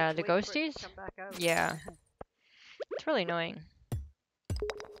 Yeah, The ghosties? Yeah. It's really annoying.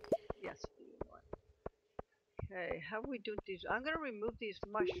 Yes. Okay, how are we doing these? I'm going to remove these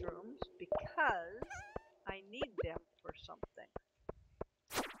mushrooms because I need them for something.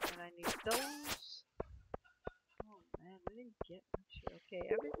 And I need those. Oh man, we didn't get much. Okay,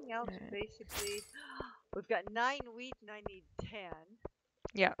 everything else basically. We've got 9 wheat and I need 10.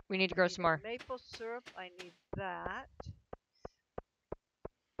 Yeah, we need to grow some more. Maple syrup, I need that.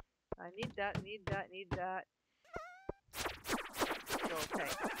 I need that, need that, need that. Okay.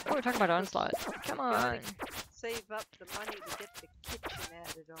 Oh, we're talking about onslaught. Come on. Save up the money to get the kitchen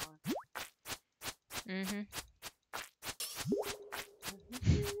added on. Mm-hmm.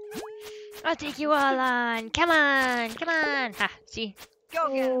 I'll take you all on. Come on, come on. Ha, see? Go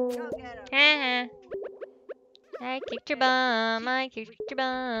get him, go get him. I kicked your bum, I kicked your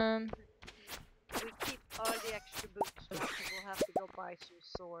bum. We keep all the extra boots because we'll have to go buy some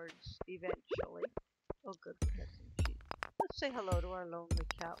swords eventually. Oh good, we got some sheep. Let's say hello to our lonely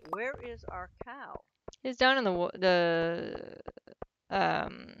cow. Where is our cow? It's down in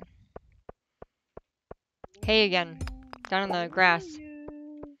hay again. Down in the grass. I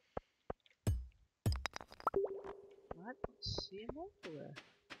don't see him everywhere.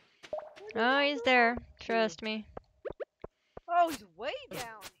 Oh, he's there. Trust me. Oh, he's way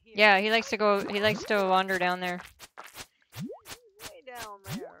down here. Yeah, he likes to wander down there. He's way down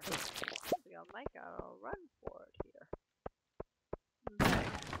there. I'll make a run for it here. Okay.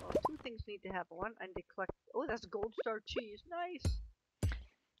 Well, 2 things need to happen. One, I need to collect. Oh, that's gold star cheese. Nice.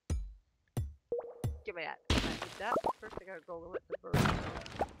 Give me that. I need that. First, I gotta go with the birds.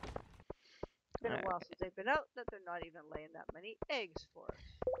 It's been a while since they've been out that they're not even laying that many eggs for us.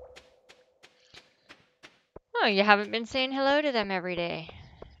 Oh, you haven't been saying hello to them every day.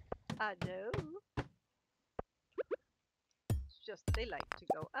 I know. It's just they like to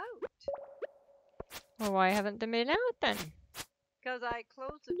go out. Well, why haven't they been out then? Because I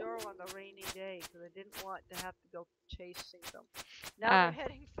closed the door on the rainy day because I didn't want to have to go chasing them. Now they're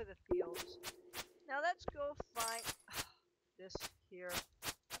heading for the fields. Now let's go find this here.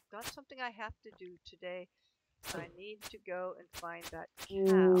 I've got something I have to do today. I need to go and find that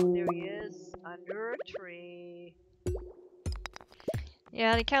cow. There he is, under a tree.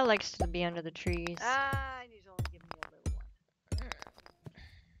 Yeah, the cow likes to be under the trees. Ah, and he's only giving me a little one.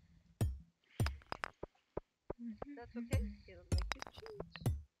 That's okay. It'll make good cheese.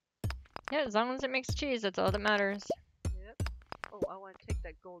 Yeah, as long as it makes cheese, that's all that matters. Yep. Oh, I want to take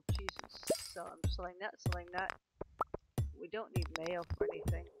that gold cheese and sell. I'm selling that, selling that. We don't need mayo for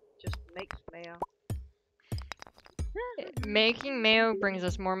anything. Just makes mayo. Making mayo brings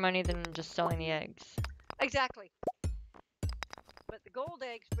us more money than just selling the eggs. Exactly. But the gold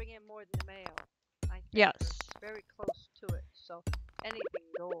eggs bring in more than the mayo. I think yes. They're very close to it. So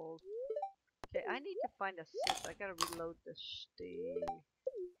anything gold. Okay, I need to find a sieve. I gotta reload this.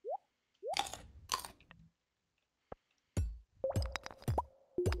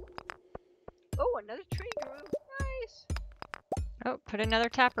 Oh, another tree grew. Nice. Oh, put another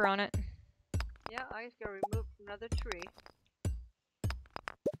tapper on it. Yeah, I just gotta remove another tree.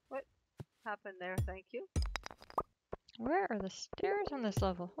 What happened there? Thank you. Where are the stairs on this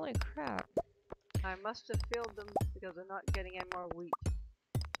level? Holy crap. I must have filled them because I'm not getting any more wheat.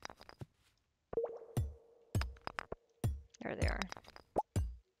 There they are.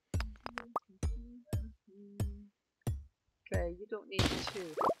 Okay, you don't need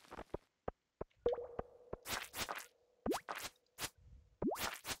two.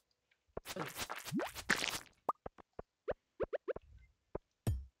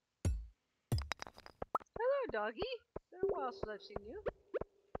 Hello, doggy. It's been a while since I've seen you.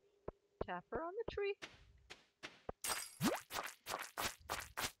 Tapper on the tree.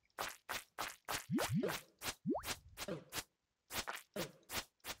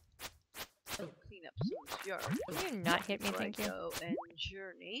 Clean up Sim's yard. Can you not hit me, thank you? Go and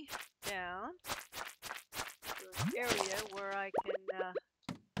journey down to an area where I can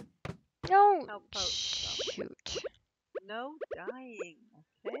No! help out. Shoot. No dying,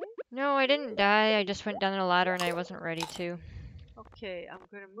 okay? No, I didn't die. I just went down a ladder and I wasn't ready to. Okay, I'm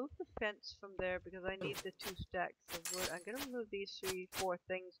going to move the fence from there because I need the 2 stacks of wood. I'm going to remove these 3, 4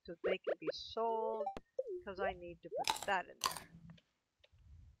 things because they can be sold because I need to put that in there.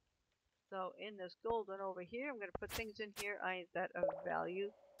 So in this golden over here, I'm going to put things in here that of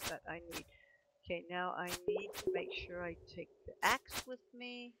value that I need. Okay, now I need to make sure I take the axe with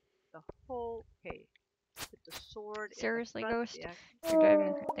me, the whole, okay, put the sword Seriously, in the front. Ghost? You're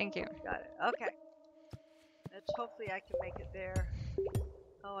driving. Thank you. Got it, okay. Let's hopefully I can make it there.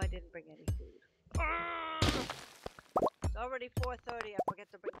 Oh, I didn't bring any food. It's already 4:30, I forget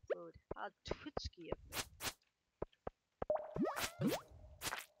to bring food. How twitsky of me.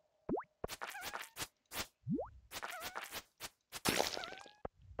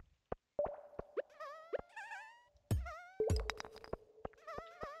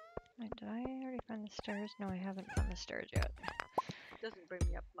 Did I already find the stairs? No, I haven't found the stairs yet. Doesn't bring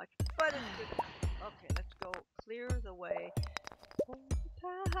me up much, but it's good enough. Okay, let's go clear the way for the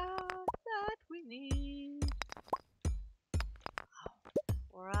path that we need.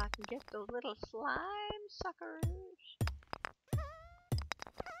 Where I can get those little slime suckers.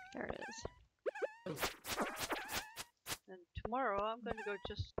 There it is. And tomorrow I'm going to go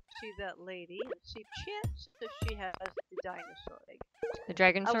just see that lady and see chance if she has the dinosaur egg. The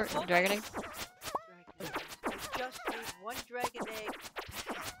dragon sword? The dragon egg? Dragon egg. I just need 1 dragon egg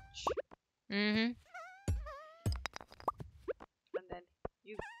to hatch. Mm-hmm. And then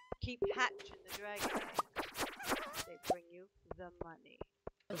you keep hatching the dragon eggs. They bring you the money.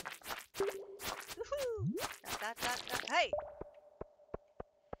 Woohoo! Hey!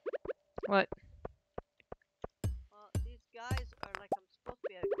 What? Well, these guys are like I'm supposed to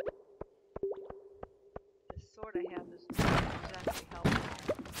be this sword I have is not exactly helpful.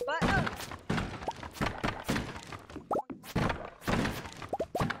 But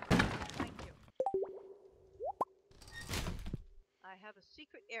thank you. I have a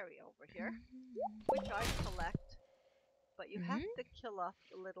secret area over here, which I collect. But you have to kill off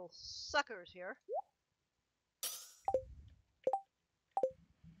the little suckers here.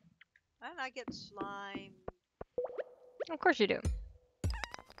 And I get slime. Of course you do.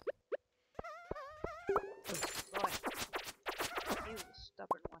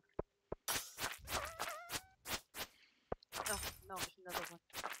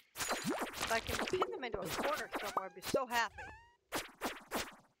 happy.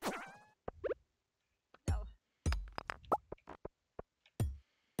 Now,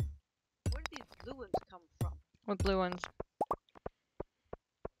 where did these blue ones come from? What blue ones?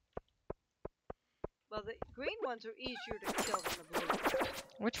 Well, the green ones are easier to kill than the blue ones.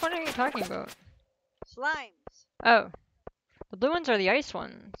 Which one are you talking about? Slimes. Oh. The blue ones are the ice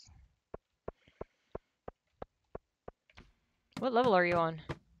ones. What level are you on?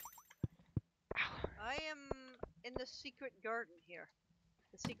 I am in the secret garden here.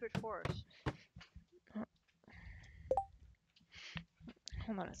 The secret forest.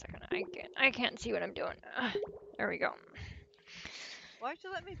 Hold on a second. I can't see what I'm doing. There we go. Why'd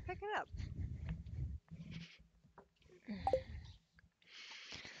you let me pick it up?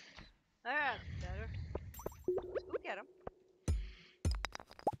 That's better. Let's go get them.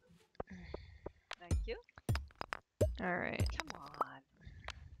 Thank you. Alright. Come on.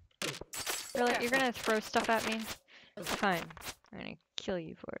 Really? You're gonna throw stuff at me? Fine. I'm gonna kill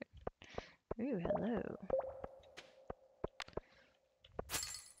you for it. Ooh, hello.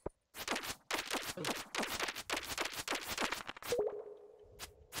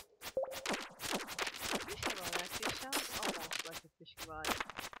 Fishing rod actually sounds almost like a fishing rod.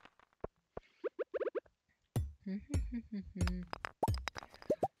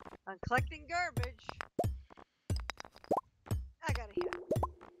 I'm collecting garbage. I got a hit.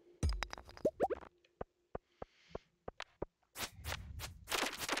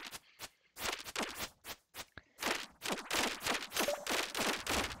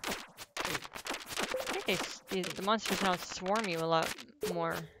 I think the monsters now swarm you a lot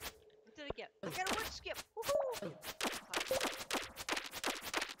more. What did I get? I got a wood skip. Woohoo!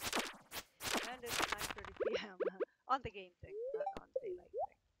 And it's 9:30 p.m. on the game thing, not on daylight thing.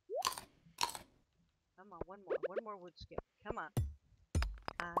 Come on, one more wood skip. Come on.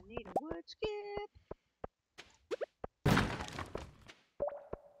 I need a wood skip.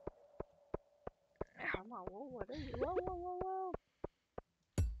 Come on, whoa, what are you? Whoa, whoa, whoa, whoa.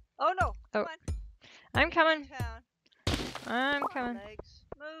 Oh no, come on. I'm coming. Town. I'm coming. Legs.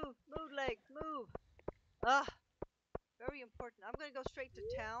 Move, legs, move. Ah, very important. I'm gonna go straight to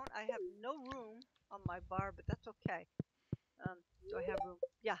town. I have no room on my bar, but that's okay. Do I have room?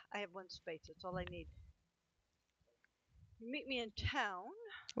 Yeah, I have one space. That's all I need. You meet me in town.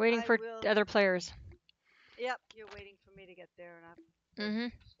 Waiting for other players. Yep, you're waiting for me to get there, and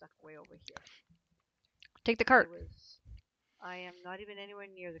I'm stuck way over here. Take the cart. I am not even anywhere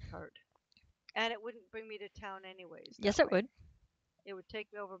near the cart. And it wouldn't bring me to town anyways. Yes, it would. It would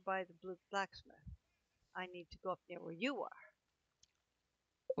take me over by the blue blacksmith. I need to go up near where you are.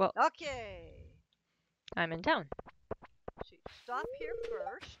 Well. Okay. I'm in town. So stop here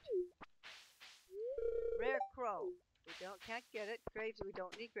first. Rare crow. We can't get it. Graves, we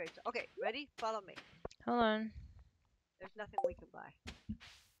don't need graves. Okay, ready? Follow me. Hold on. There's nothing we can buy.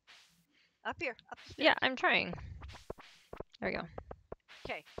 Up here, up the stairs. Yeah, I'm trying. There we go.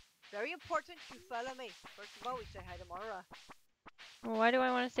 Okay, very important. You follow me. First of all, we say hi to Mara. Well, why do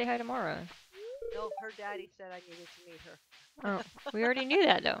I want to say hi to Mara? No, her daddy said I needed to meet her. Oh, we already knew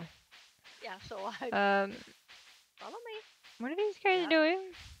that though. Yeah, so I. Follow me. What are these guys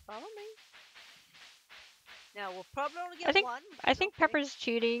doing? Follow me. Now we'll probably only get one. I think Pepper's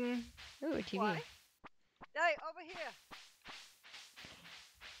cheating. Ooh, a TV. Why? Hey, over here.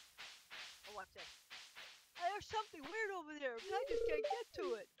 Oh, what's this? There's something weird over there, but I just can't get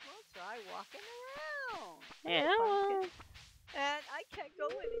to it. Well, try walking around. Yeah, well. And I can't go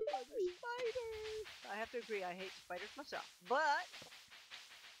any further. Spiders. I have to agree, I hate spiders myself. But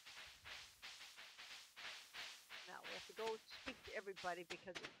now we have to go speak to everybody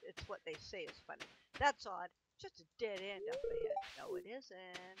because it's what they say is funny. That's odd. Just a dead end up ahead. No, it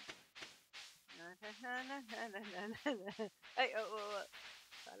isn't. Hey,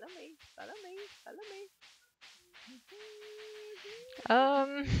 follow me, follow me, follow me.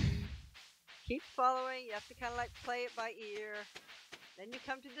 Keep following. You have to kind of like play it by ear. Then you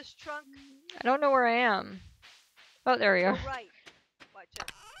come to this trunk. I don't know where I am. Oh, there we go. Go right. Watch it.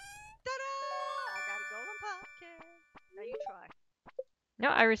 Ta-da! I got a golden pumpkin. Now you try. No,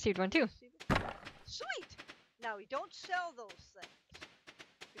 I received one too. Sweet! Now we don't sell those things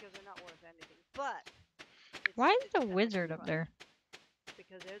because they're not worth anything. But why is the wizard up there?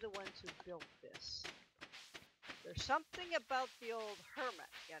 Because they're the ones who built this. There's something about the old hermit,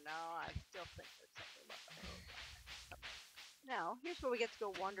 you know. I still think there's something about the hermit. Now, here's where we get to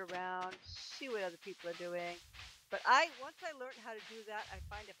go wander around, see what other people are doing. But once I learned how to do that, I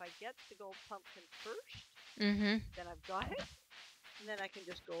find if I get the gold pumpkin first, then I've got it. And then I can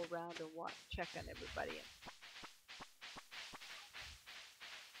just go around and check on everybody.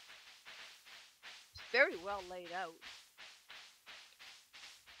 It's very well laid out.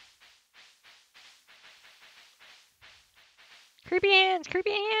 Creepy hands!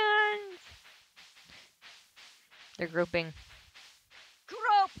 Creepy hands! They're groping.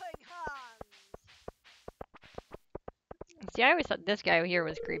 Groping hands! See, I always thought this guy here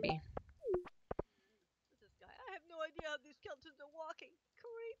was creepy. What's this guy? I have no idea how these skeletons are walking.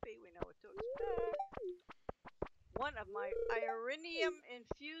 Creepy. We know what to expect. One of my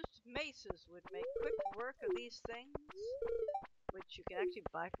iranium-infused maces would make quick work of these things, which you can actually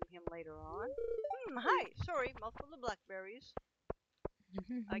buy from him later on. Hi. Sorry, mouthful of blackberries.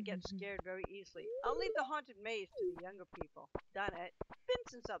 I get scared very easily. I'll leave the haunted maze to the younger people. Done it.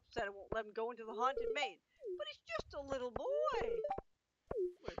 Vincent's upset I won't let him go into the haunted maze. But he's just a little boy.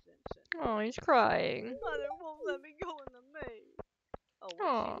 Where's Vincent? Oh, he's crying. Mother won't let me go in the maze. Oh,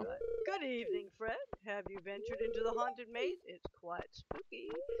 what's she got? Good evening, Fred. Have you ventured into the haunted maze? It's quite spooky.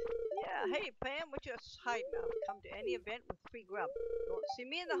 Yeah, hey, Pam, we're just hiding out. Come to any event with free grub. You won't see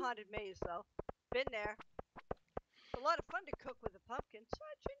me in the haunted maze, though. Been there. It's a lot of fun to cook with a pumpkin.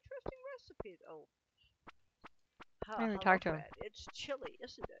 Such interesting recipes. Oh. Let me talk to him. It's chilly,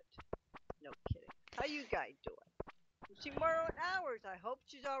 isn't it? No kidding. How you guys doing? You see more in hours. I hope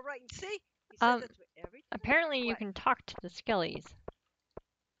she's all right. And see, he said that's what every time. Apparently you can talk to the skellies.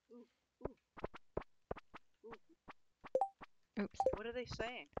 Oops. What are they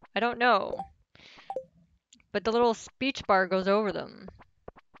saying? I don't know. But the little speech bar goes over them.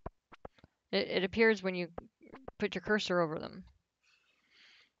 It appears when you put your cursor over them.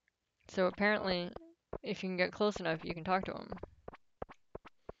 So apparently, if you can get close enough, you can talk to them.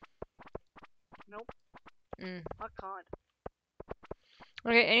 Nope. I can't.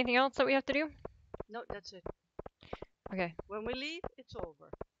 Okay, anything else that we have to do? No, that's it. Okay. When we leave, it's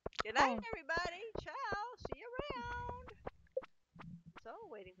over. Good night, everybody. Ciao. See you around. So,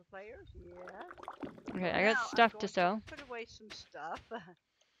 waiting for players. Yeah. Okay, I got stuff to sell. Put away some stuff.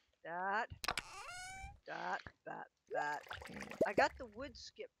 That. I got the wood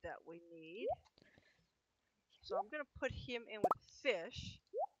skip that we need. So I'm going to put him in with fish.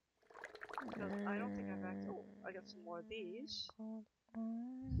 Because I don't think I've actually... Oh, I got some more of these.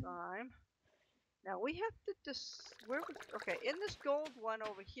 Slime. Now we have to okay, in this gold one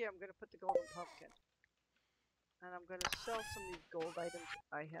over here, I'm going to put the golden pumpkin. And I'm going to sell some of these gold items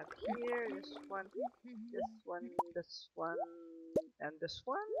I have here. This one, and this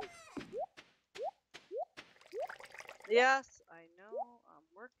one. Yes, I know. I'm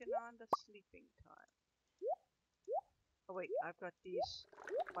working on the sleeping time. Oh wait, I've got these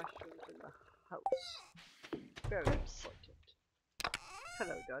mushrooms in the house. Very important.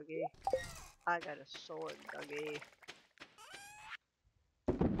 Hello, doggy. I got a sword, doggy.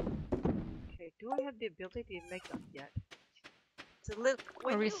 Okay, do I have the ability to make them yet? It's a little.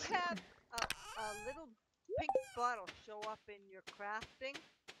 When you have a little pink bottle show up in your crafting,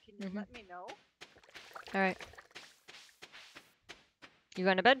 can you let me know? All right. You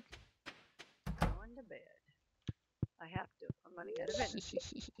going to bed? Going to bed. I have to. I'm running out of energy.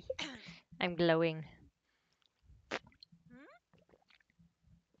 I'm glowing.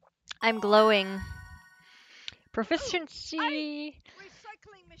 I'm glowing. Proficiency.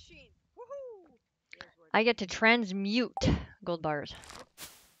 Recycling machine. Woohoo! I get to transmute gold bars.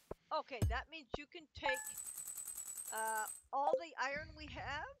 Okay, that means you can take all the iron we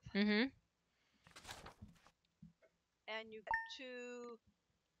have. And you get to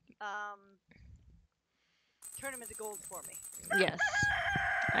turn them into gold for me. Yes,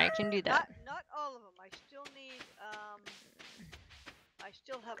 I can do that. Not all of them. I still need. I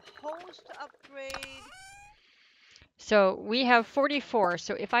still have hose to upgrade. So we have 44.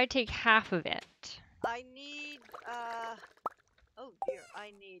 So if I take half of it, I need. Oh dear.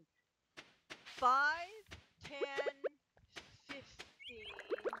 I need 5, 10, 15,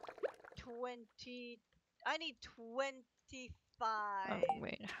 20. I need 25. Oh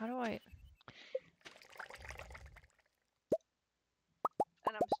wait, how do I?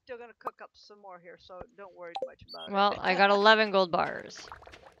 And I'm still gonna cook up some more here, so don't worry too much about it. Well, I got 11 gold bars.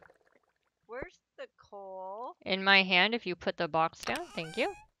 Where's the coal? In my hand, if you put the box down. Thank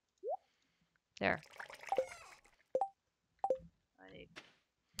you. There. I need.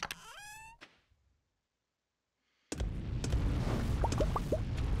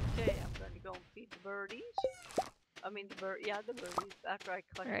 Okay, I'm going to go and feed the birdies. I mean the birdies after I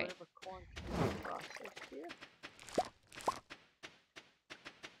collect whatever corn process here.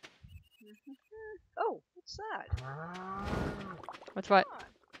 Oh, what's that? What's what? Well,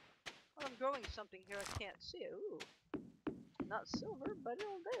 I'm growing something here I can't see. Ooh. Not silver, but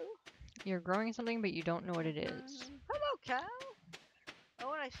it'll do. You're growing something, but you don't know what it is. Hello, cow.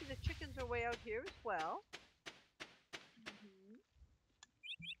 Oh, and I see the chickens are way out here as well.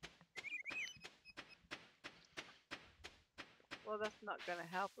 Well, that's not gonna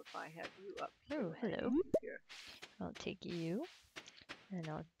help if I have you up here. Oh, hello. Here. I'll take you. And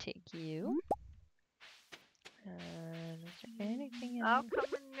I'll take you. Is there anything else? I'll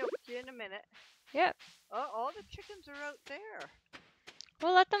come and milk you in a minute. Yep. Oh, all the chickens are out there.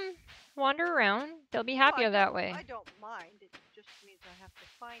 We'll let them wander around. They'll be happier that way. I don't mind. It just means I have to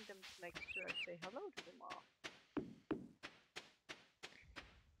find them to make sure I say hello to them all.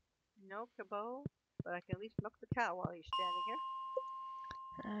 No cabot, but I can at least milk the cow while he's standing here.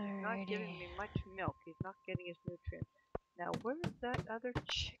 He's not giving me much milk. He's not getting his nutrients. Now, where is that other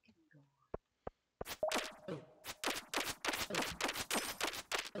chicken going?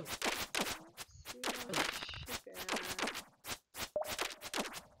 Let's see chicken.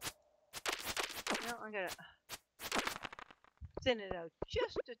 No, I'm gonna thin it out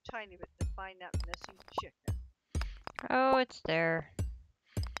just a tiny bit to find that missing chicken. Oh, it's there.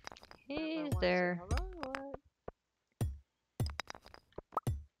 He's there. Hello,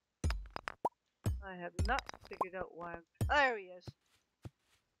 I have not figured out why I'm... There he is.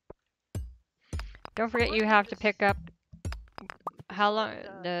 Don't forget you have to pick up how long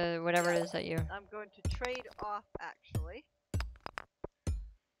the whatever it is that you... I'm going to trade off actually.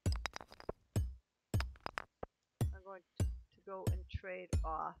 I'm going to go and trade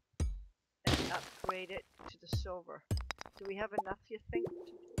off and upgrade it to the silver. Do we have enough, you think,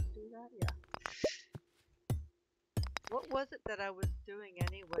 to do that? Yeah. What was it that I was doing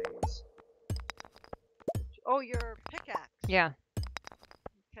anyways? Oh, your pickaxe. Yeah.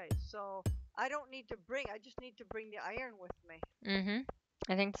 Okay, so I don't need to bring, I just need to bring the iron with me. Mm-hmm.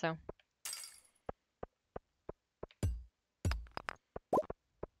 I think so.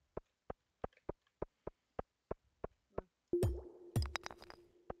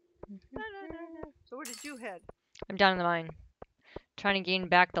 So where did you head? I'm down in the mine. Trying to gain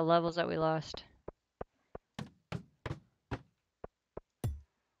back the levels that we lost.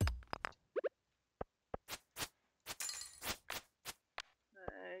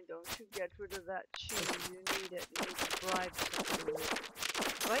 Don't you get rid of that cheese. You need it. You need to bribe somebody with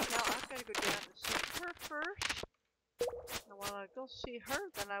it. Right now, I'm going to go down and see her first. And while I go see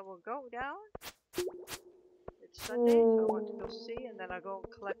her, then I will go down. It's Sunday, so I want to go see, and then I go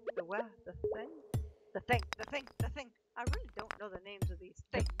and collect the thing. The thing. I really don't know the names of these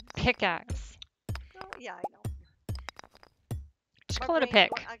things. Pickaxe. Oh, yeah, I know. Just call it a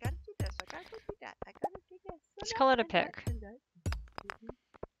pick. I gotta do this. I gotta do that. I gotta do this. Just call it a pick.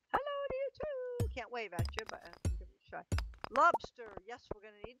 Hello to you too. Can't wave at you, but give it a shot. Lobster. Yes, we're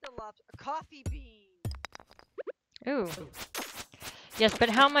gonna need the lobster. A coffee bean. Ooh. Yes, but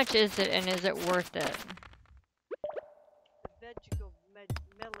how much is it, and is it worth it? The vegetable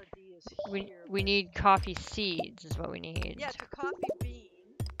melody is here. We need coffee seeds, is what we need. Yeah, it's a coffee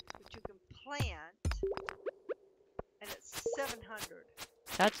bean, which you can plant, and it's 700.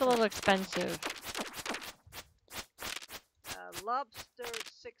 That's a little expensive. Lobster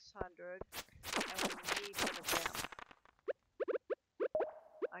 600, and we need one of them.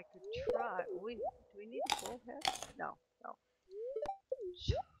 I could try. Do we need a bullhead? No.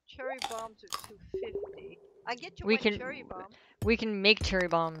 Cherry bombs are 250. I get you one cherry bomb. We can make cherry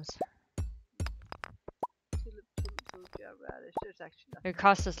bombs. Tulip, blue jab radish. There's actually nothing. It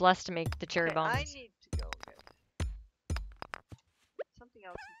costs us less to make the cherry bombs. I need to go get something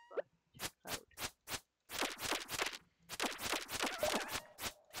else to check out.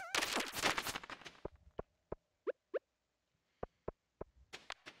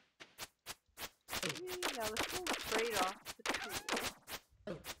 Now let's go trade off the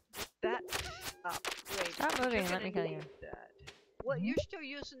tool. That upgrade. Stop moving, let me kill you. Well, you're still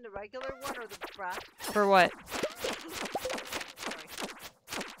using the regular one or the brass? For what? Sorry.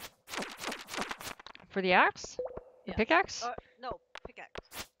 For the axe? The pickaxe? No,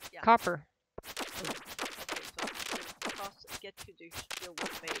 pickaxe. Yeah. Copper. Okay, so I'm going to get you the steel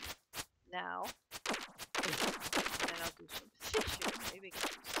one made now. And then I'll do some fishing. Maybe get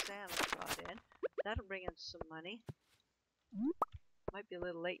some salmon brought in. That'll bring in some money. Might be a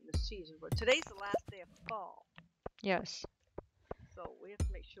little late in the season, but today's the last day of fall. Yes. So we have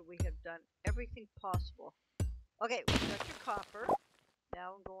to make sure we have done everything possible. Okay, we got your copper.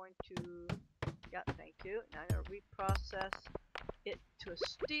 Now I'm going to, yeah, thank you. Now I'm going to reprocess it to a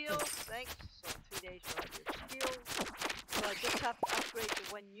steel. Thanks. So in 3 days you'll have your steel. So I just have to upgrade the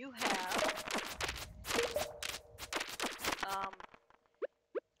one you have.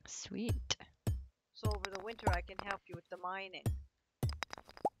 Sweet. So over the winter I can help you with the mining.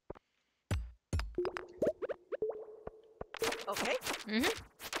 Okay? Mm-hmm.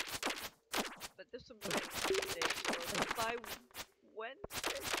 But this will be Tuesday, so by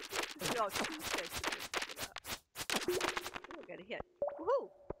Wednesday, no, Tuesday should be it up. Ooh, I got a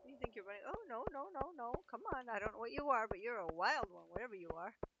no. Come on. I don't know what you are, but you're a wild one, whatever you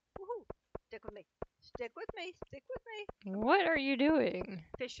are. Woohoo! Stick with me. Stick with me. Stick with me. What are you doing?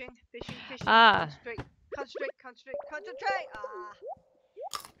 Fishing. Ah. Concentrate. Ah.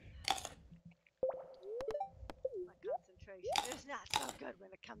 My concentration is not so good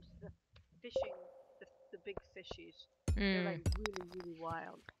when it comes to the fishing, the big fishies. They're like really, really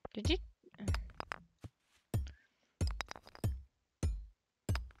wild. Did you?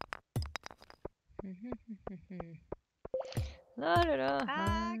 La, da, da,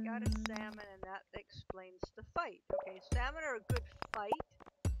 I got a salmon, and that explains the fight. Okay, salmon are a good fight.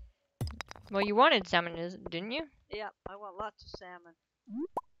 Well, you wanted salmon, didn't you? Yeah, I want lots of salmon.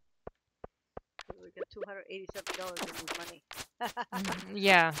 We got $287 in this money.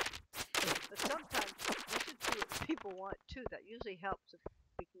 Yeah. But sometimes we should see what people want too. That usually helps if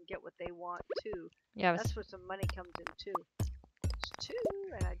we can get what they want too. Yeah. That's where some money comes in too. It's 2,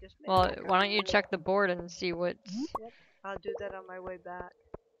 and I just made Well, why don't you check the board and see what's... Yep, I'll do that on my way back.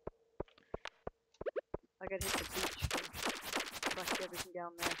 I gotta hit the beach first. Flush everything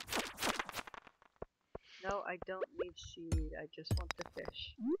down there. No, I don't need seaweed. I just want the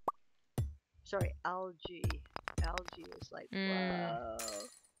fish. Sorry, algae. Algae is like, whoa.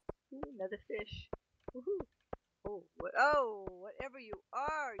 Ooh, another fish. Woohoo. Oh, whatever you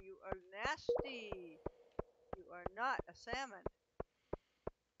are nasty. You are not a salmon.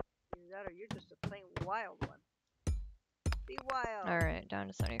 Either that or you're just a plain wild one. Be wild. Alright, down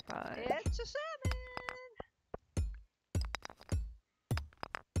to 75. It's a salmon.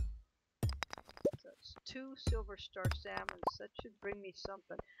 So it's 2 silver star salmons. That should bring me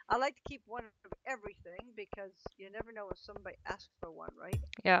something. I like to keep one of everything because you never know if somebody asks for one, right?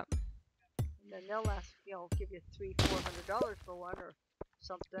 Yeah. And then they'll ask, give you $300-400 for one or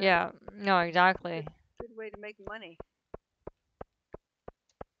something. Yeah. No, exactly. Good way to make money.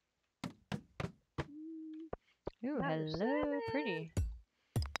 Ooh, hello, salmon. pretty.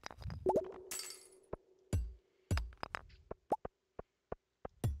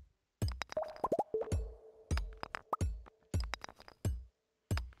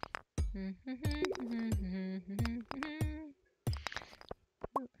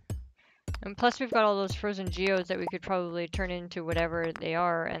 And plus we've got all those frozen geodes that we could probably turn into whatever they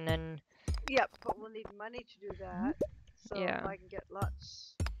are, and then... Yep, but we'll need money to do that. So yeah. if I can get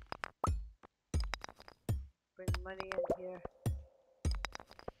lots... Bring money in here.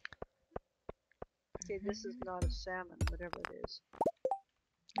 Okay, this is not a salmon, whatever it is.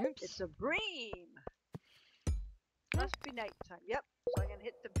 Oops. It's a bream! Must be nighttime. Yep, so I'm gonna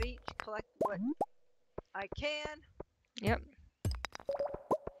hit the beach, collect what I can. Yep.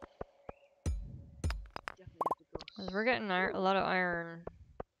 Definitely have to go. Because we're getting a lot of iron.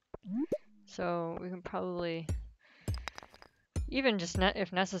 So we can probably, even just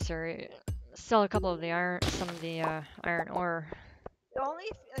if necessary, sell a couple of the iron, some of the iron ore. Only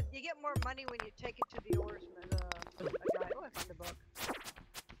if, you get more money when you take it to the oarsman. A guy. Oh, I found a book.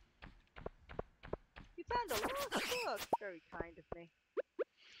 You found a lost book. Very kind of me.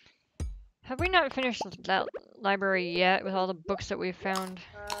 Have we not finished that library yet with all the books that we've found?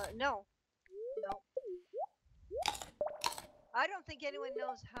 No. I don't think anyone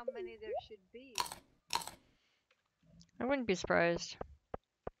knows how many there should be. I wouldn't be surprised.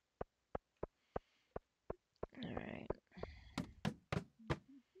 Alright.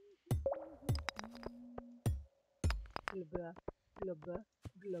 Glubba, glubba,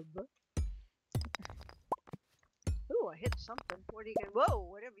 glubba. Ooh, I hit something. What are you gonna... Whoa,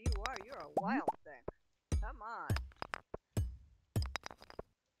 whatever you are, you're a wild thing. Come on.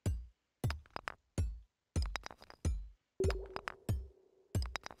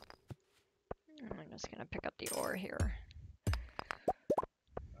 I'm just gonna pick up the ore here.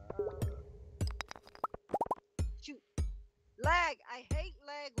 Shoot. Lag! I hate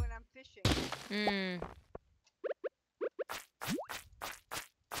lag when I'm fishing. Where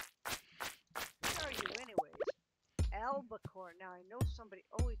are you anyways? Albacore. Now I know somebody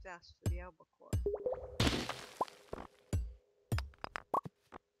always asks for the albacore.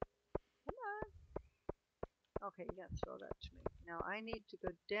 Come on. Okay, you gotta throw that to me. Now I need to go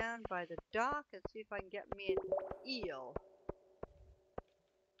down by the dock and see if I can get me an eel.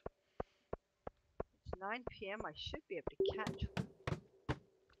 It's 9 p.m. I should be able to catch one.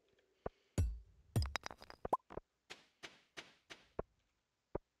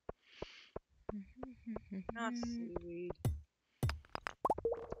 Not seaweed.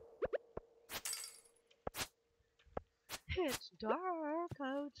 It's dark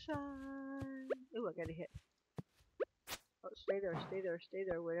outside. Ooh, I got a hit. Oh, stay there,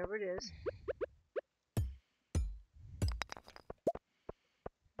 whatever it is.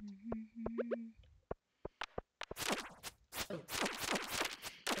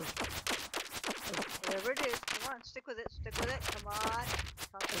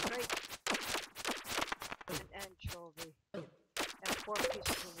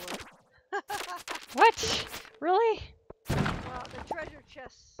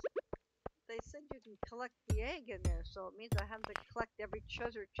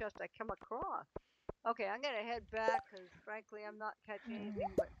 treasure chest I come across. Okay, I'm gonna head back because frankly I'm not catching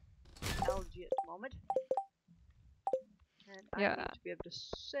anything but algae at the moment. And I need to be able to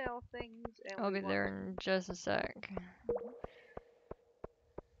sell things. And I'll be there in just a sec.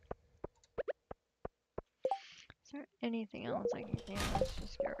 Is there anything else I can get? Let's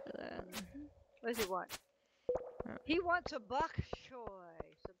just get rid of that. What does he want? Oh. He wants a bok choy.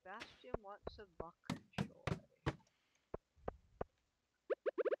 Sebastian wants a bok choy.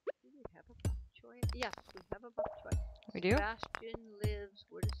 Do we have a bok choy? Yes, we have a bok choy. We do? Sebastian lives.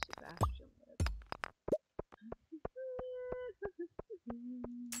 Where does Sebastian live?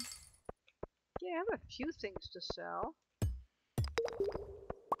 Yeah, I have a few things to sell.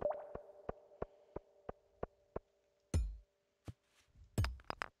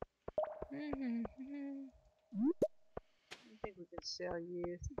 I think we can sell you.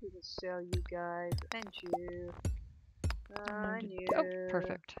 I think we can sell you guys and you. And you. Oh,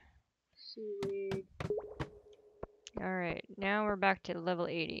 perfect. Seaweed. Alright, now we're back to level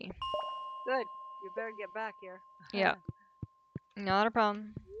 80. Good. You better get back here. Yeah. Not a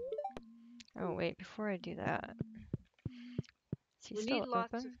problem. Oh, wait, before I do that. Is he we still need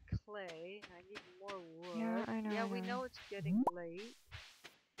lots open? of clay. I need more wood. Yeah, I know. Yeah, we know it's getting late.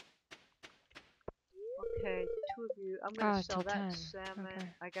 Okay, two of you. I'm gonna sell that 10. salmon. Okay.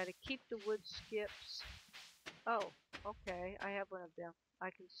 I gotta keep the wood skips. Oh, okay. I have one of them.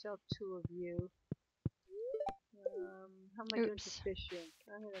 I can sell two of you. How am I doing for fishing?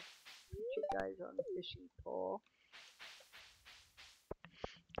 I'm gonna put you guys on the fishing pole.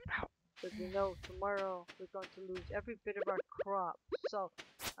 Because we know tomorrow we're going to lose every bit of our crop. So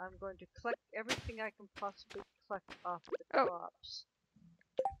I'm going to collect everything I can possibly collect off the crops.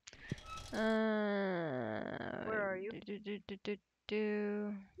 Where are you?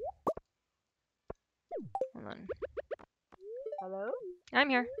 Hold on. Hello? I'm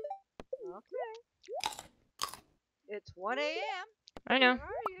here. Okay. It's 1 a.m. I know. Where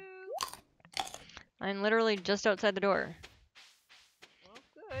are you? I'm literally just outside the door. Well,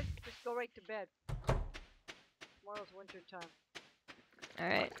 good. Just go right to bed. Tomorrow's winter time.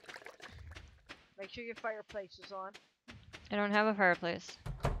 Alright. Make sure your fireplace is on. I don't have a fireplace.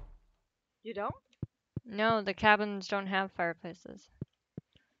 You don't? No, the cabins don't have fireplaces.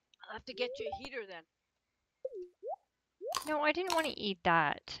 I'll have to get you a heater then. No, I didn't want to eat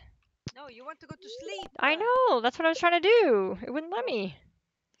that. No, you want to go to sleep. I know. That's what I was trying to do. It wouldn't let me.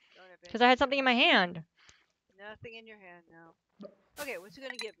 Because I had something in my hand. Nothing in your hand now. Okay, what's it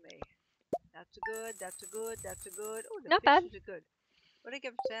going to give me? That's a good, that's a good, that's a good. Oh, the Not bad. fishes are good. What did I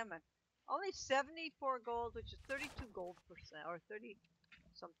give salmon? Only 74 gold, which is 32 gold percent, or 30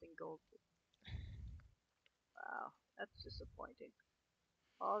 something gold. Wow, that's disappointing.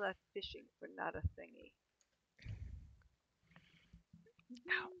 All that fishing for not a thingy.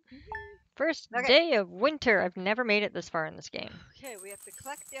 First day of winter. I've never made it this far in this game. Okay, we have to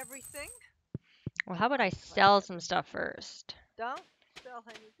collect everything. Well, how about I sell some stuff first? Don't sell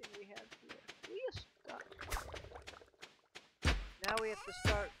anything we have here. We are stuck. Now we have to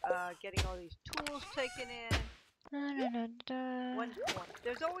start getting all these tools taken in. One corn.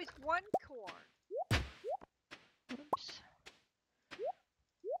 There's always one corn. Oops.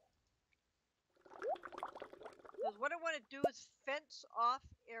 Because what I want to do is fence off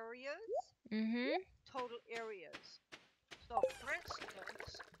areas. Total areas. So, for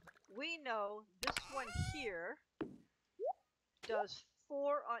instance, we know this one here does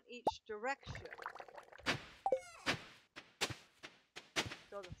 4 on each direction.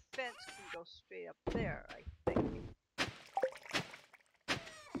 So the fence can go straight up there, I think.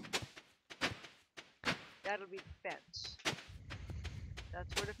 That'll be the fence.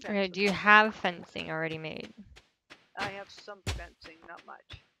 That's where the fence Okay, do you have fencing already made? I have some fencing, not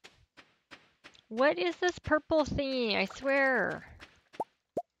much. What is this purple thingy? I swear.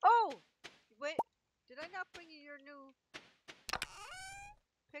 Oh! Wait, did I not bring you your new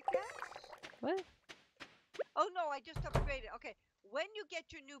pickaxe? What? Oh no, I just upgraded. Okay, when you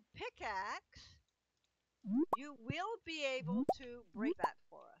get your new pickaxe, you will be able to break that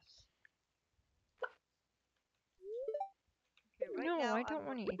for us. Okay, right no, now I don't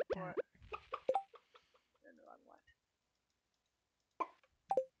want to eat that.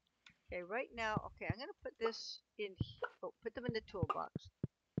 Okay, right now, okay, I'm gonna put this in. Oh, put them in the toolbox.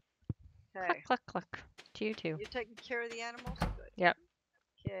 Okay. Cluck, cluck, cluck. To you too. You're taking care of the animals? Good. Yep.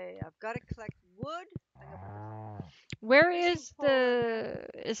 Okay, I've got to collect wood. Where is the...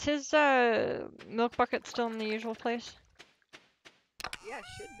 Is his milk bucket still in the usual place? Yeah, it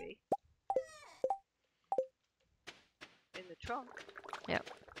should be. In the trunk. Yep.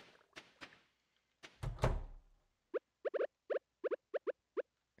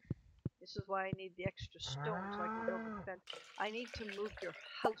 This is why I need the extra stone so I can build the fence. I need to move your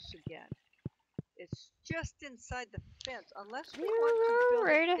house again. It's just inside the fence. Unless we want to build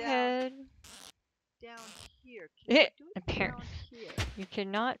right it ahead. down here. Can we do it down here? You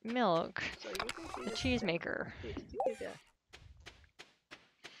cannot milk So you can do the this cheesemaker. Please stick it there.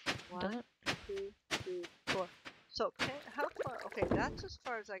 1, 2, 3, 4. So how far? Okay, that's as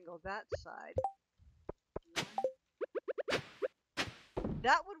far as I can go. That side.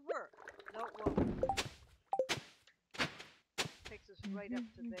 That would work. No, it won't. Takes us right up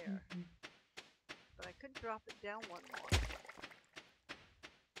to there. But I could drop it down one more.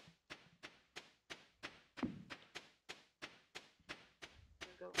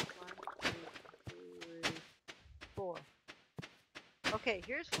 Go 1, 2, 3, 4. Okay,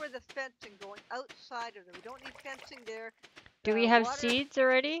 here's where the fencing going outside of there. We don't need fencing there. Do we have seeds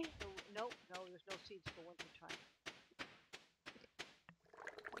already? No, there's no seeds for winter time.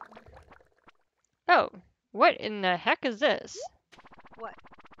 Oh, what in the heck is this? What?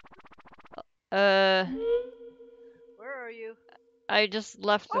 Where are you? I just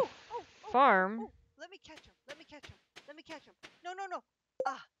left the farm. Let me catch him. Let me catch him. Let me catch him. No.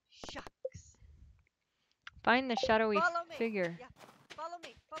 Ah, shucks. Find the shadowy figure. Yeah, follow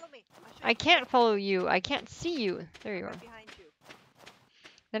me. I can't follow you. I can't see you. There you are. Right behind you.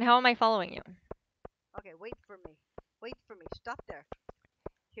 Then how am I following you? Okay, wait for me. Stop there.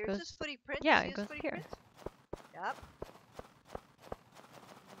 Here's his footprints. Yeah, it goes here. Yep.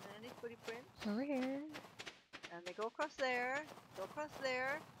 And then his footprints. Over here. And they go across there.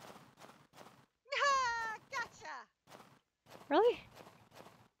 Gotcha! Really?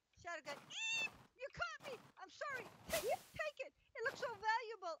 Shotgun. You caught me! I'm sorry! Take it! It looks so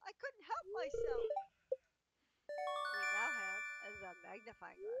valuable! I couldn't help myself! We now have the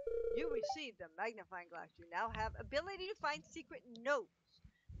magnifying glass. You received the magnifying glass. You now have ability to find secret notes.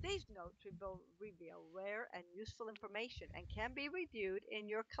 These notes reveal rare and useful information and can be reviewed in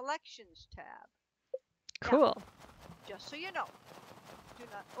your collections tab. Cool. Now, just so you know, do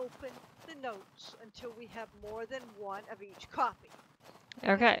not open the notes until we have more than one of each copy.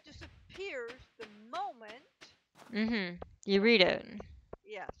 Okay. It disappears the moment. You read it.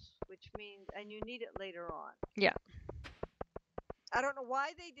 Yes, which means, and you need it later on. Yeah. I don't know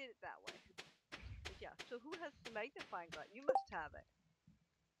why they did it that way. But yeah, so who has the magnifying glass? You must have it.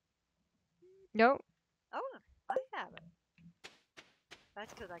 Nope. Oh, I have it.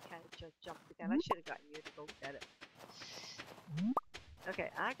 That's because I kind of just jumped the gun. I should have gotten you to go get it. Okay,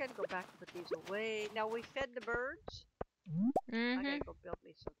 I gotta go back and put these away. Now we fed the birds. I gotta go build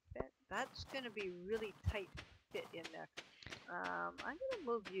me some fence. That's gonna be really tight fit in there. I'm gonna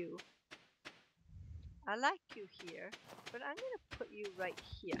move you. I like you here, but I'm gonna put you right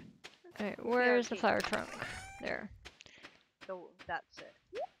here. Okay, where's the flower trunk? There. So that's it.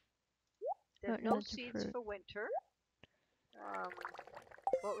 There's no seeds for winter.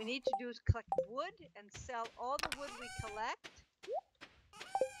 What we need to do is collect wood and sell all the wood we collect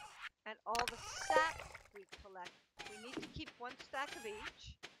and all the sacks we collect. We need to keep 1 stack of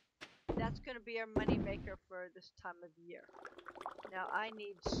each. That's going to be our money maker for this time of year. Now I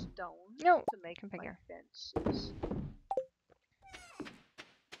need stone to make my fences.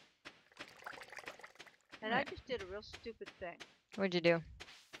 And I just did a real stupid thing. What'd you do?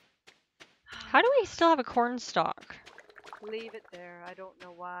 How do we still have a corn stalk? Leave it there. I don't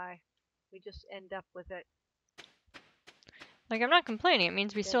know why. We just end up with it. Like, I'm not complaining. It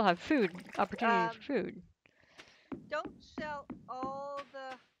means we still have food. Opportunity for food. Don't sell all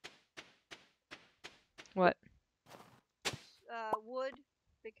the... What? Wood,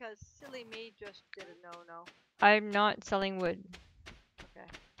 because silly me just did a no-no. I'm not selling wood.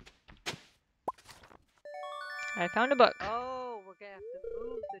 Okay. I found a book. Oh, we're gonna have to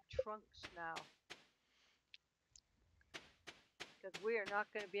move the trunks now. Because we are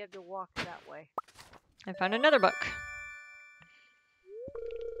not going to be able to walk that way. I found another book.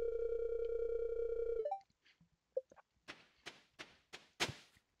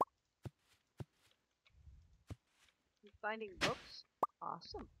 You're finding books?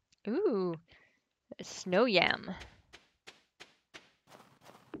 Awesome. Ooh, a snow yam.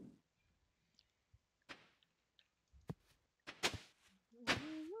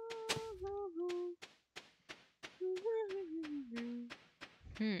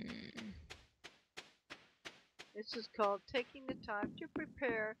 This is called taking the time to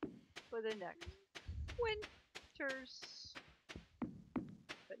prepare for the next winters.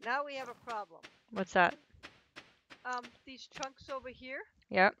 But now we have a problem. What's that? These trunks over here.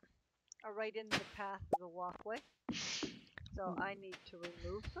 Yep. Are right in the path of the walkway. So I need to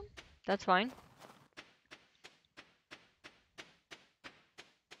remove them. That's fine.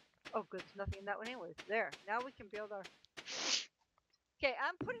 Oh, good. There's nothing in that one anyway. There. Now we can build our... Okay,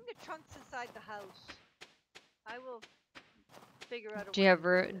 I'm putting the trunks inside the house. I will figure out a Do you way have to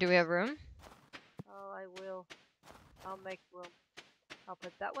room? Do we have room? Oh, I will. I'll make room. I'll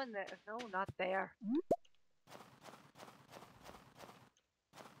put that one there. No, not there.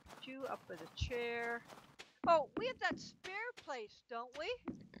 Put you up with a chair. Oh, we have that spare place, don't we?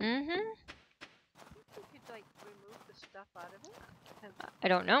 Mm-hmm. I think we could, like, remove the stuff out of it. I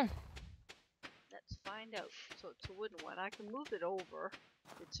don't know. Let's find out. So it's a wooden one. I can move it over.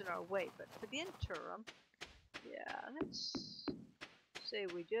 It's in our way, but for the interim, yeah, let's say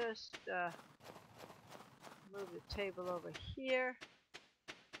we just move the table over here.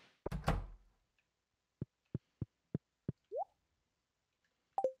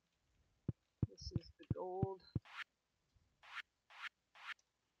 This is the gold.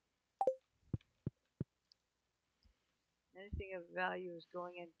 Anything of value is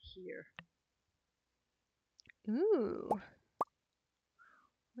going in here. Ooh.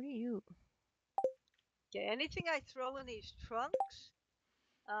 What are you? Okay, anything I throw in these trunks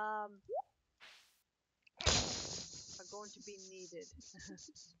are going to be needed.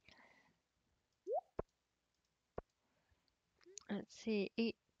 Let's see.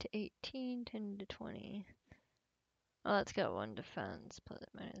 8 to 18, 10 to 20. Oh, that's got 1 defense, plus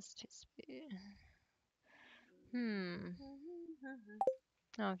minus 2 speed.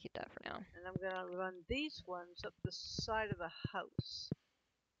 I'll keep that for now. And I'm going to run these ones up the side of the house.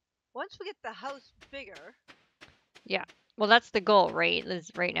 Once we get the house bigger... Yeah. Well, that's the goal, right?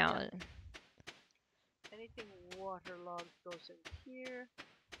 Right now. Yeah. Anything waterlogged goes in here.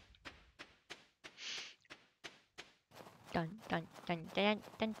 Dun dun dun dun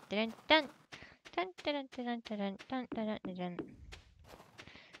dun dun dun dun dun dun dun dun dun dun dun.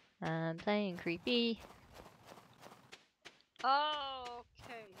 I'm playing creepy. Oh,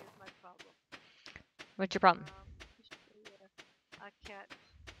 okay. Here's my problem. What's your problem? I can't.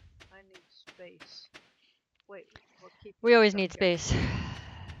 I need space. Wait, we'll keep. We always need space.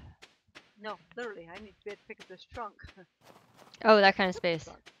 No, literally, I need to be able to pick up this trunk. Oh, that kind of space.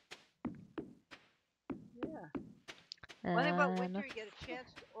 Yeah. One thing about winter, you get a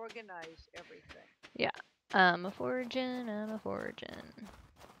chance to organize everything. Yeah. I'm a foraging. I'm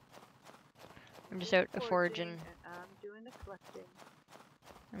just out a foraging. And I'm doing the collecting.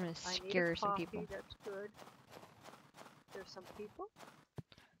 I'm gonna scare some people. That's good. There's some people?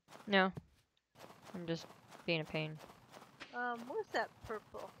 No. I'm just being a pain. Where's that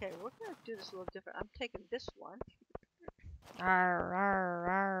purple? Okay, we're gonna do this a little different. I'm taking this one. Arr, arr,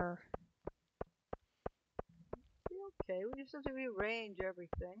 arr. Okay, we just have to rearrange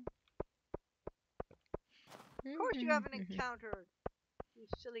everything. Of course you haven't encountered, you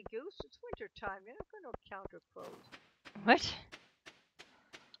silly goose. It's winter time. You're not going to encounter crows. What?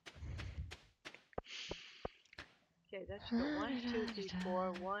 Okay, that should go 1, 2, 3,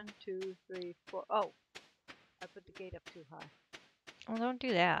 4. 1, 2, 3, 4. Oh, I put the gate up too high. Well, don't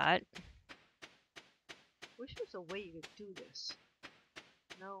do that. Wish there was a way you could do this.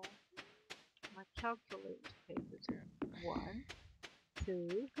 No. My calculator papers here. 1,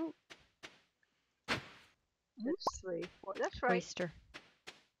 2. That's 3, 4. That's right. Oyster.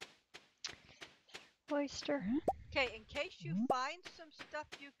 Oyster. Okay, in case you find some stuff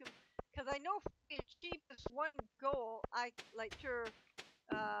you can, because I know if we achieve this one goal, I like your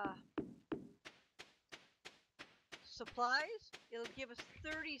supplies. It'll give us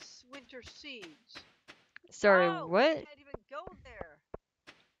 30 winter seeds. Sorry, oh, what? We can't even go there.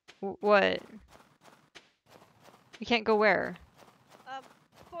 What? You can't go where?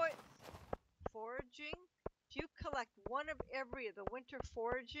 Foraging. If you collect one of every of the winter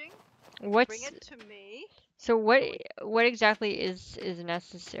foraging, Bring it to me. So what exactly is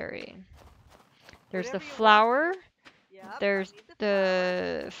necessary? There's the flour. Yep, there's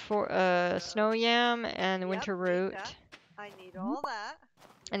the snow yam and the winter root. I need all that.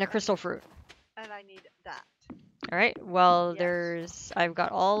 And the crystal fruit. And I need that. All right. Well, I've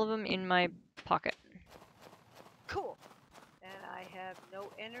got all of them in my pocket. Cool. And I have no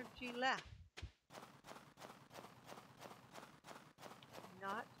energy left.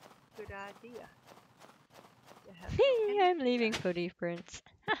 Not a good idea. I'm leaving Footy Prince.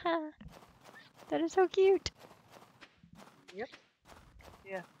 That is so cute. Yep.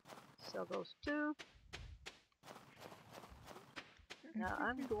 Yeah. Sell those 2. Now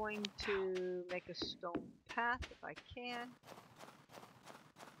I'm going to make a stone path if I can.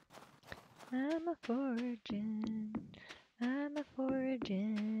 I'm a foraging. I'm a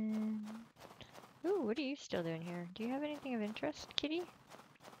foraging. Ooh, what are you still doing here? Do you have anything of interest, kitty?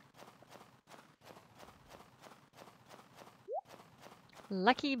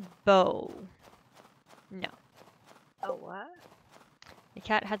 Lucky bow. No. Oh, what? The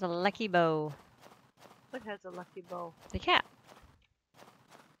cat has a lucky bow. What has a lucky bow? The cat.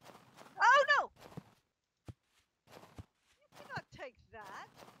 Oh, no! You cannot take that.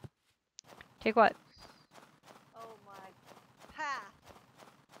 Take what? Oh, my path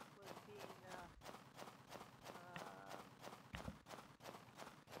was being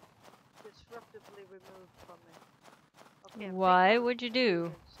disruptively removed from me. Okay, Why would you do?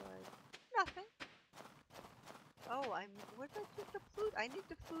 inside. Nothing. Oh, where did I put the food? I need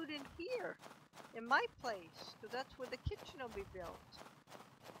the food in here, in my place, because that's where the kitchen will be built.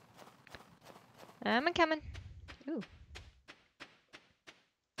 I'm a-coming. Ooh.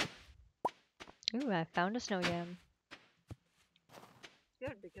 Ooh, I found a snow yam.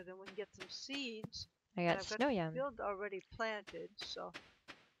 Good, because then we can get some seeds. I got snow yam. Field already planted, so.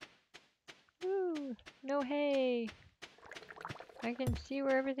 Ooh, no hay. I can see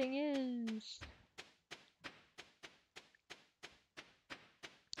where everything is.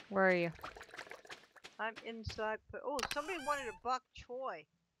 Where are you? I'm inside. Oh, somebody wanted a bok choy.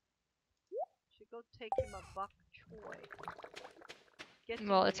 Should go take him a bok choy.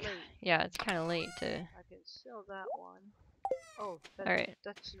 Well, it's late. yeah, it's kind of late to. I can sell that one. Oh, All right.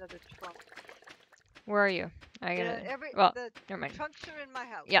 That's another trunk. Where are you? I gotta. Well, the never mind. Trunks are in my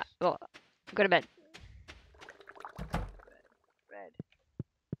house. Yeah. Well, go to bed. Red.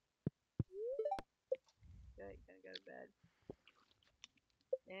 Okay, gonna go to bed.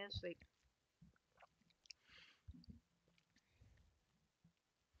 And sleep.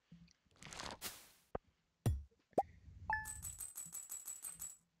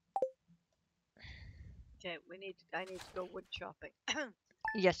 Okay, I need to go wood chopping.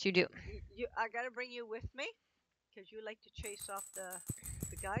 Yes, you do. I gotta bring you with me, because you like to chase off the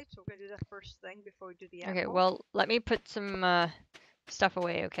guys. So we're gonna do that first thing before we do the animals. Okay. Well, let me put some stuff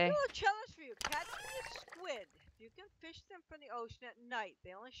away. Okay. Little challenge for you: catching a squid. You can fish them from the ocean at night.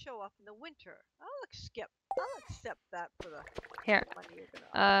 They only show up in the winter. I'll accept that for the Here. money you're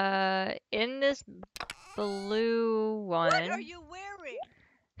gonna. In this blue one. What are you wearing?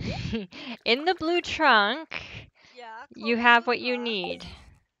 In the blue trunk. Yeah. You have what you need.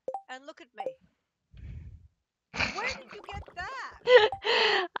 And look at me. Where did you get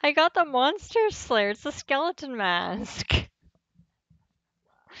that? I got the monster slayer. It's the skeleton mask.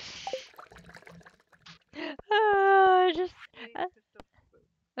 Just.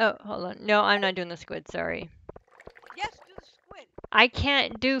 Oh, hold on. No, I'm not doing the squid. Sorry. Yes, do the squid. I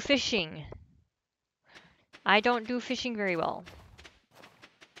can't do fishing. I don't do fishing very well.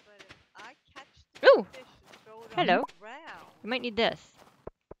 But if I catch the Ooh. fish and throw it Hello. on the ground. You might need this.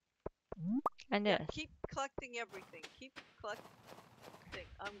 And this. Yeah, keep collecting everything. Keep collecting.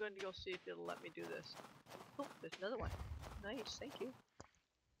 I'm going to go see if it'll let me do this. Oh, there's another one. Nice, thank you.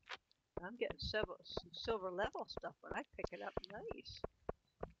 I'm getting silver level stuff when I pick it up. Nice.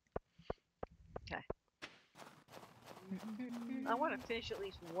 Okay. I want to finish at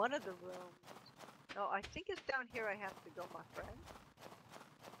least one of the rooms. No, I think it's down here I have to go, my friend.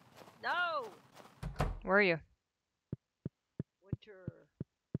 No! Where are you? Winter.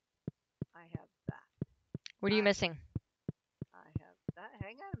 I have that. What are you missing? I have that.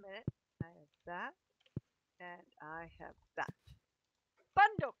 Hang on a minute. I have that. And I have that.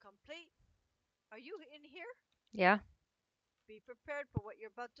 Bundle complete. Are you in here? Yeah. Be prepared for what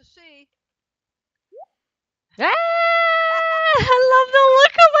you're about to see. Ah! I love the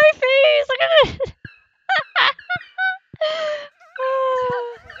look on my face. Look at it. This house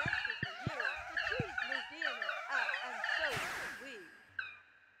was empty for years. The trees moved in and out, and so did we.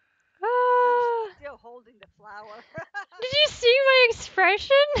 I'm still holding the flower. Did you see my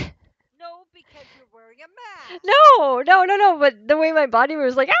expression? No, because you're wearing a mask. No. But the way my body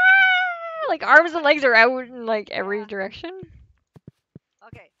was like, ah! Like arms and legs are out in like every direction.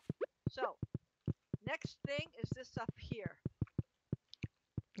 Okay, so next thing is this up here.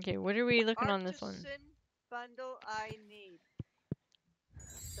 Okay, what are we looking on this one? Artisan bundle I need.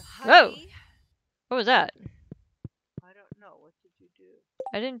 The honey. Whoa! What was that? I don't know. What did you do?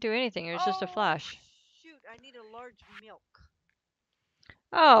 I didn't do anything. It was just a flash. Shoot, I need a large milk.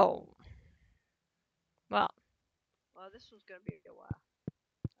 Oh. Well, this one's going to be a while.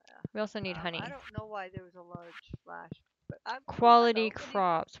 we also need honey. I don't know why there was a large flash. But Quality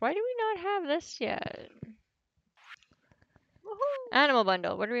crops. Why do we not have this yet? Woohoo! Animal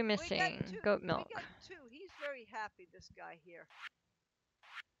bundle. What are we missing? Goat milk. We got two. He's very happy, this guy here.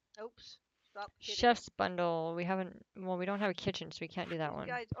 Oops. Stop kidding. Chef's bundle. We haven't. Well, we don't have a kitchen, so we can't do that one.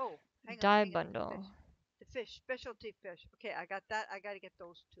 Guys, hang on. Dye bundle. The fish. Specialty fish. Okay, I got that. I got to get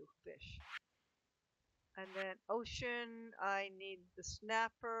those two fish. And then ocean, I need the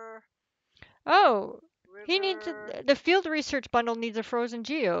snapper. Oh, he needs River. the field research bundle needs a frozen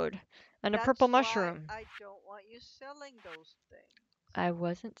geode and a purple mushroom. I don't want you selling those things. I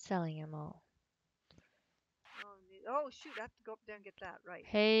wasn't selling them all. Oh shoot, I have to go up there and get that, right.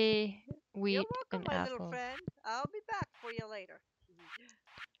 Hay, wheat, You're welcome, and my apples. little friend. I'll be back for you later.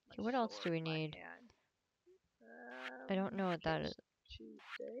 Okay, what else do we need? I don't know what that is.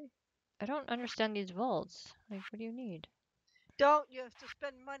 Tuesday. I don't understand these vaults. Like, what do you need? You have to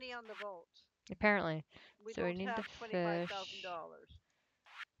spend money on the vault. Apparently. We So we don't need have the $25,000. fish.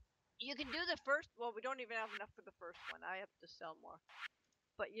 You can do the first. Well, we don't even have enough for the first one. I have to sell more.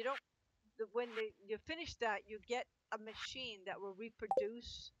 But you don't. When you finish that, you get a machine that will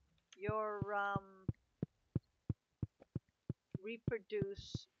reproduce your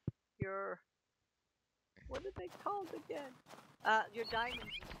what are they called again? Your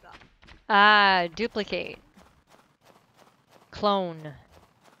diamonds and stuff. Ah, duplicate. Clone.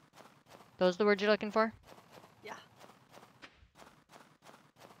 Those the words you're looking for? Yeah.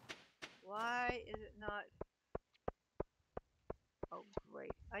 Why is it not? Oh,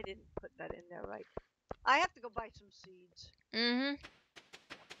 great. I didn't put that in there right. I have to go buy some seeds. Mm-hmm.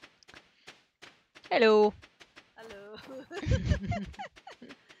 Hello. Hello. You're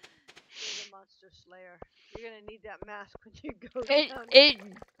the monster slayer. You're gonna need that mask when you go down.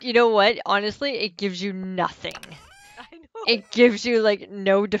 You know what? Honestly, it gives you nothing. I know. It gives you, like,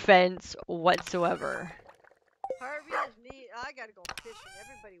 no defense whatsoever. Harvey is neat. I gotta go fishing.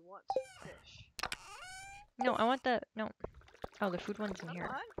 Everybody wants fish. No, I want the... No. Oh, the food one's in Come here.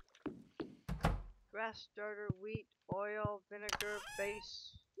 on. Grass starter, wheat, oil, vinegar,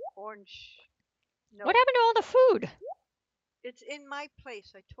 base, orange. No. What happened to all the food? It's in my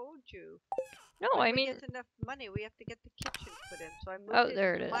place. I told you. No, when I we mean... get enough money, we have to get the kitchen put in. So I moved Oh, it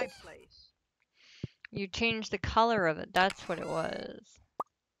there to it my is. place. You changed the color of it. That's what it was.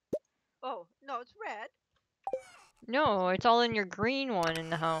 Oh, no, it's red. No, it's all in your green one in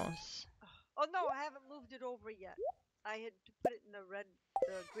the house. Oh, no, I haven't moved it over yet. I had to put it in the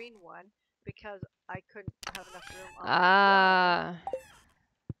green one because I couldn't have enough room on Ah.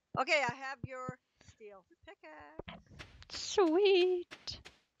 Okay, I have your steel pickaxe. Sweet.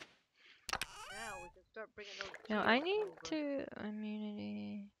 Now we can start bringing those. Now I need to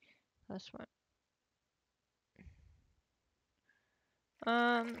immunity +1.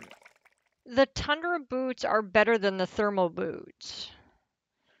 The tundra boots are better than the thermal boots.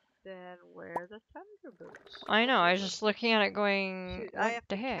 Then wear the thunder boots. I know. I was just looking at it going, Shoot, what I have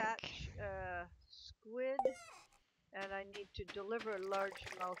the to heck? catch squid, and I need to deliver a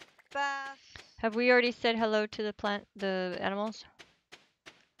largemouth bass. Have we already said hello to the animals?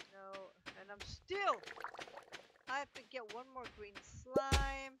 No, and I have to get one more green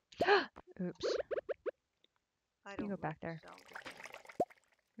slime. Oops. I You don't go back like there. the sound of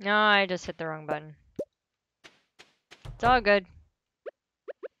that. No, I just hit the wrong button. It's all good.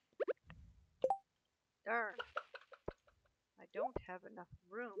 Darn. I don't have enough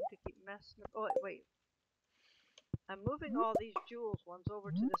room to keep messing up. Oh, wait. I'm moving all these jewels ones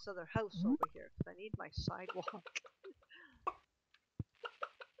over to this other house over here because I need my sidewalk.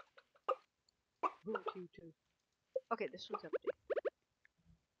 Boom, two. Okay, this one's empty.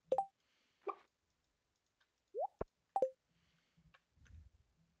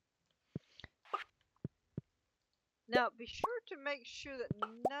 Now, be sure to make sure that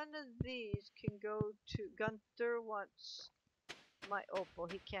none of these can go to Gunther wants my opal.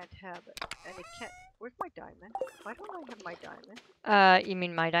 He can't have it. And he can't. Where's my diamond? Why don't I have my diamond? You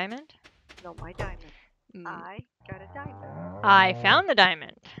mean my diamond? No, my diamond. I got a diamond. I found the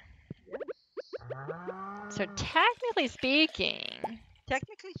diamond. Yes. So technically speaking,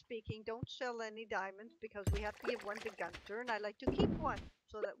 don't sell any diamonds because we have to give one to Gunther, and I like to keep one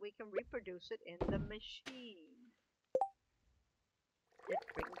so that we can reproduce it in the machine. It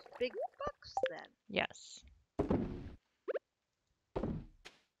brings big bucks then. yes.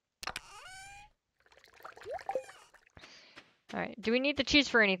 All right. Do we need the cheese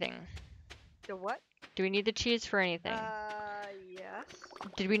for anything? The what? Do we need the cheese for anything? Yes.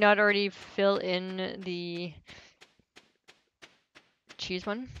 Did we not already fill in the cheese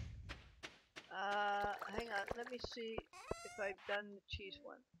one? Hang on. Let me see if I've done the cheese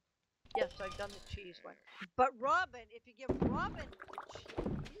one. Yes, I've done the cheese one. But Robin, if you give Robin the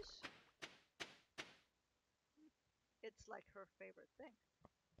cheese, it's like her favorite thing.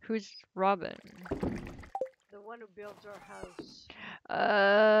 Who's Robin? The one who builds our house.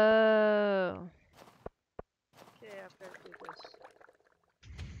 Oh. Okay, I've got to do this.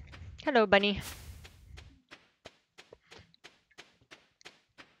 Hello, bunny.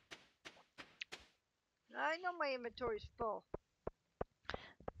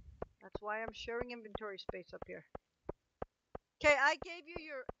 why I'm sharing inventory space up here. Okay, I gave you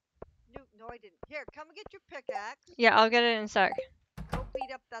your new... No, I didn't. Here, come and get your pickaxe. Yeah, I'll get it in a sec. Go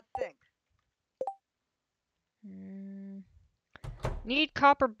beat up that thing. Need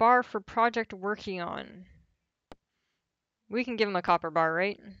copper bar for project working on. We can give him a copper bar,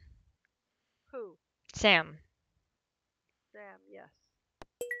 right? Who? Sam. Sam, yes.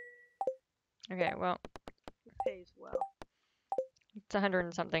 Okay, well. He pays well. It's 100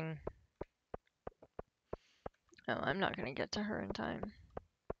 and something. Oh, I'm not gonna get to her in time.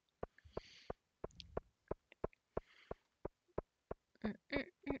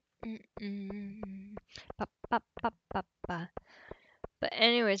 But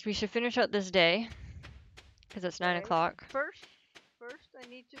anyways, we should finish out this day. Because it's 9 o'clock. First, I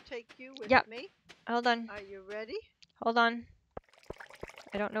need to take you with me. Hold on. Are you ready? Hold on.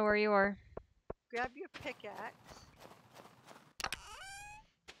 I don't know where you are. Grab your pickaxe.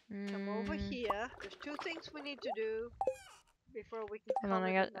 Come over here. There's 2 things we need to do before we can Hold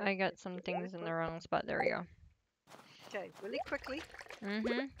on, I got some things in the wrong spot. There we go. Okay, really quickly.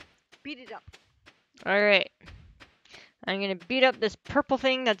 Beat it up. Alright. I'm gonna beat up this purple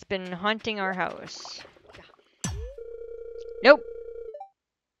thing that's been haunting our house. Yeah. Nope.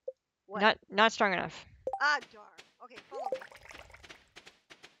 What? Not strong enough. Ah, darn. Okay, follow me.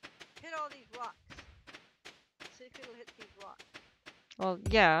 Hit all these rocks. See if it'll hit these rocks. Well,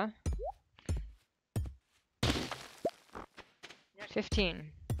 yeah. Next.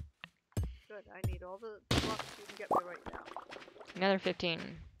 15. Good. I need all the rocks you can get me right now. Another 15.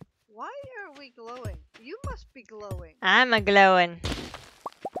 Why are we glowing? You must be glowing. I'm a glowing.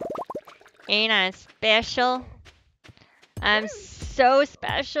 Ain't I special? I'm so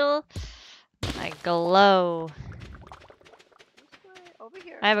special. I glow. This way, over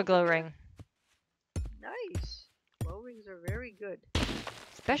here. I have a glow ring. Nice. Glow rings are very good.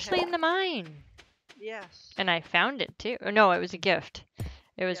 Especially in the mine. Yes. And I found it too. Oh, no, it was a gift.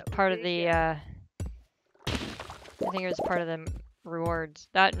 It was part of the, I think it was part of the rewards.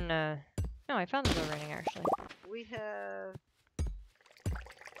 That and, no, I found the glow ring actually. We have...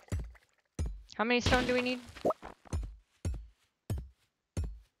 How many stone do we need?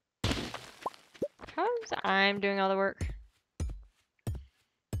 How's I'm doing all the work?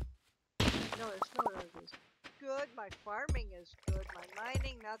 No, there's no others. Good. My farming is good. My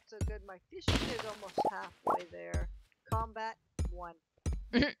mining, not so good. My fishing is almost halfway there. Combat, 1.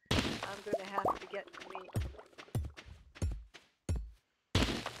 I'm gonna have to get me...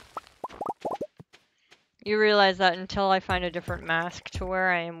 You realize that until I find a different mask to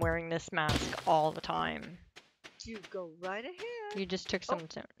wear, I am wearing this mask all the time. You go right ahead. You just took some...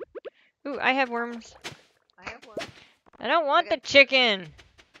 Ooh, I have worms. I have one. I don't want the chicken!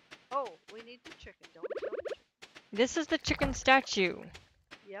 Oh, we need the chicken, don't we? This is the chicken statue.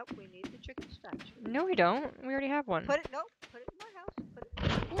 Yep, we need the chicken statue. No, we don't. We already have one. Put it in my house. Put it in my house.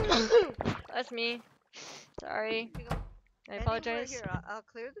 That's me. Sorry. I apologize. Here, I'll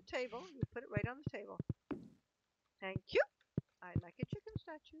clear the table. You put it right on the table. Thank you. I like a chicken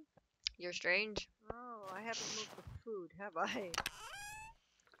statue. You're strange. Oh, I haven't moved the food, have I?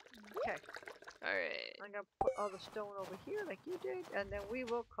 Okay. Alright. I'm going to put all the stone over here like you did, and then we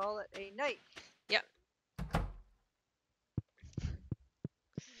will call it a night. Yep.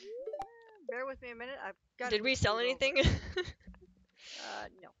 Bear with me a minute. I've got. Did we sell anything?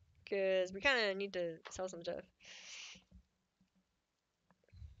 No. Because we kind of need to sell some stuff.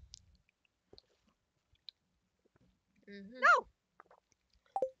 No!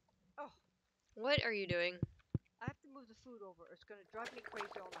 Oh. What are you doing? I have to move the food over. It's going to drive me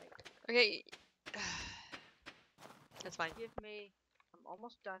crazy all night. Okay. That's fine. Give me... I'm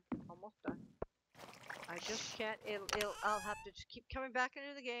almost done. Almost done. I just can't... I'll have to just keep coming back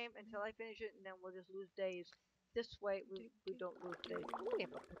into the game until I finish it, and then we'll just lose days. This way, we don't lose days. Ooh, we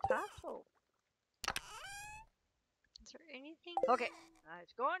have a potato. Is there anything? Okay.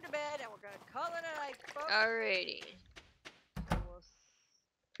 It's going to bed, and we're going to call it a night, folks. Alrighty. So we'll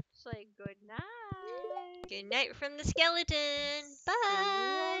say good night. Good night from the skeleton. Bye.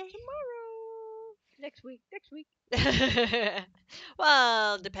 See you tomorrow. Next week.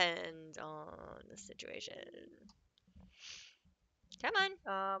 Well, depends on the situation. Come on.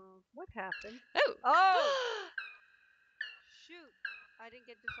 What happened? Oh. Shoot. I didn't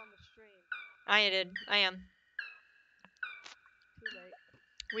get this on the stream. I did. I am. Too late.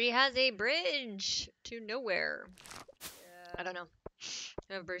 We has a bridge to nowhere. Yeah. I don't know.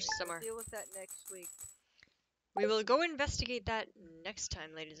 A bridge somewhere. We'll deal with that next week. We will go investigate that next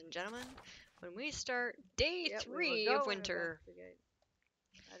time, ladies and gentlemen, when we start day 3 of winter.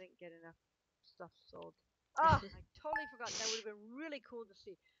 I didn't get enough stuff sold. Oh, I totally forgot. That would have been really cool to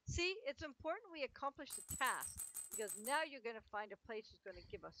see. See, it's important we accomplish the task because now you're going to find a place who's going to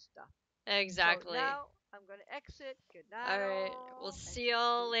give us stuff. Exactly. So now I'm going to exit. Good night. All right. We'll see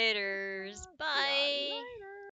y'all later. Bye. See y'all later.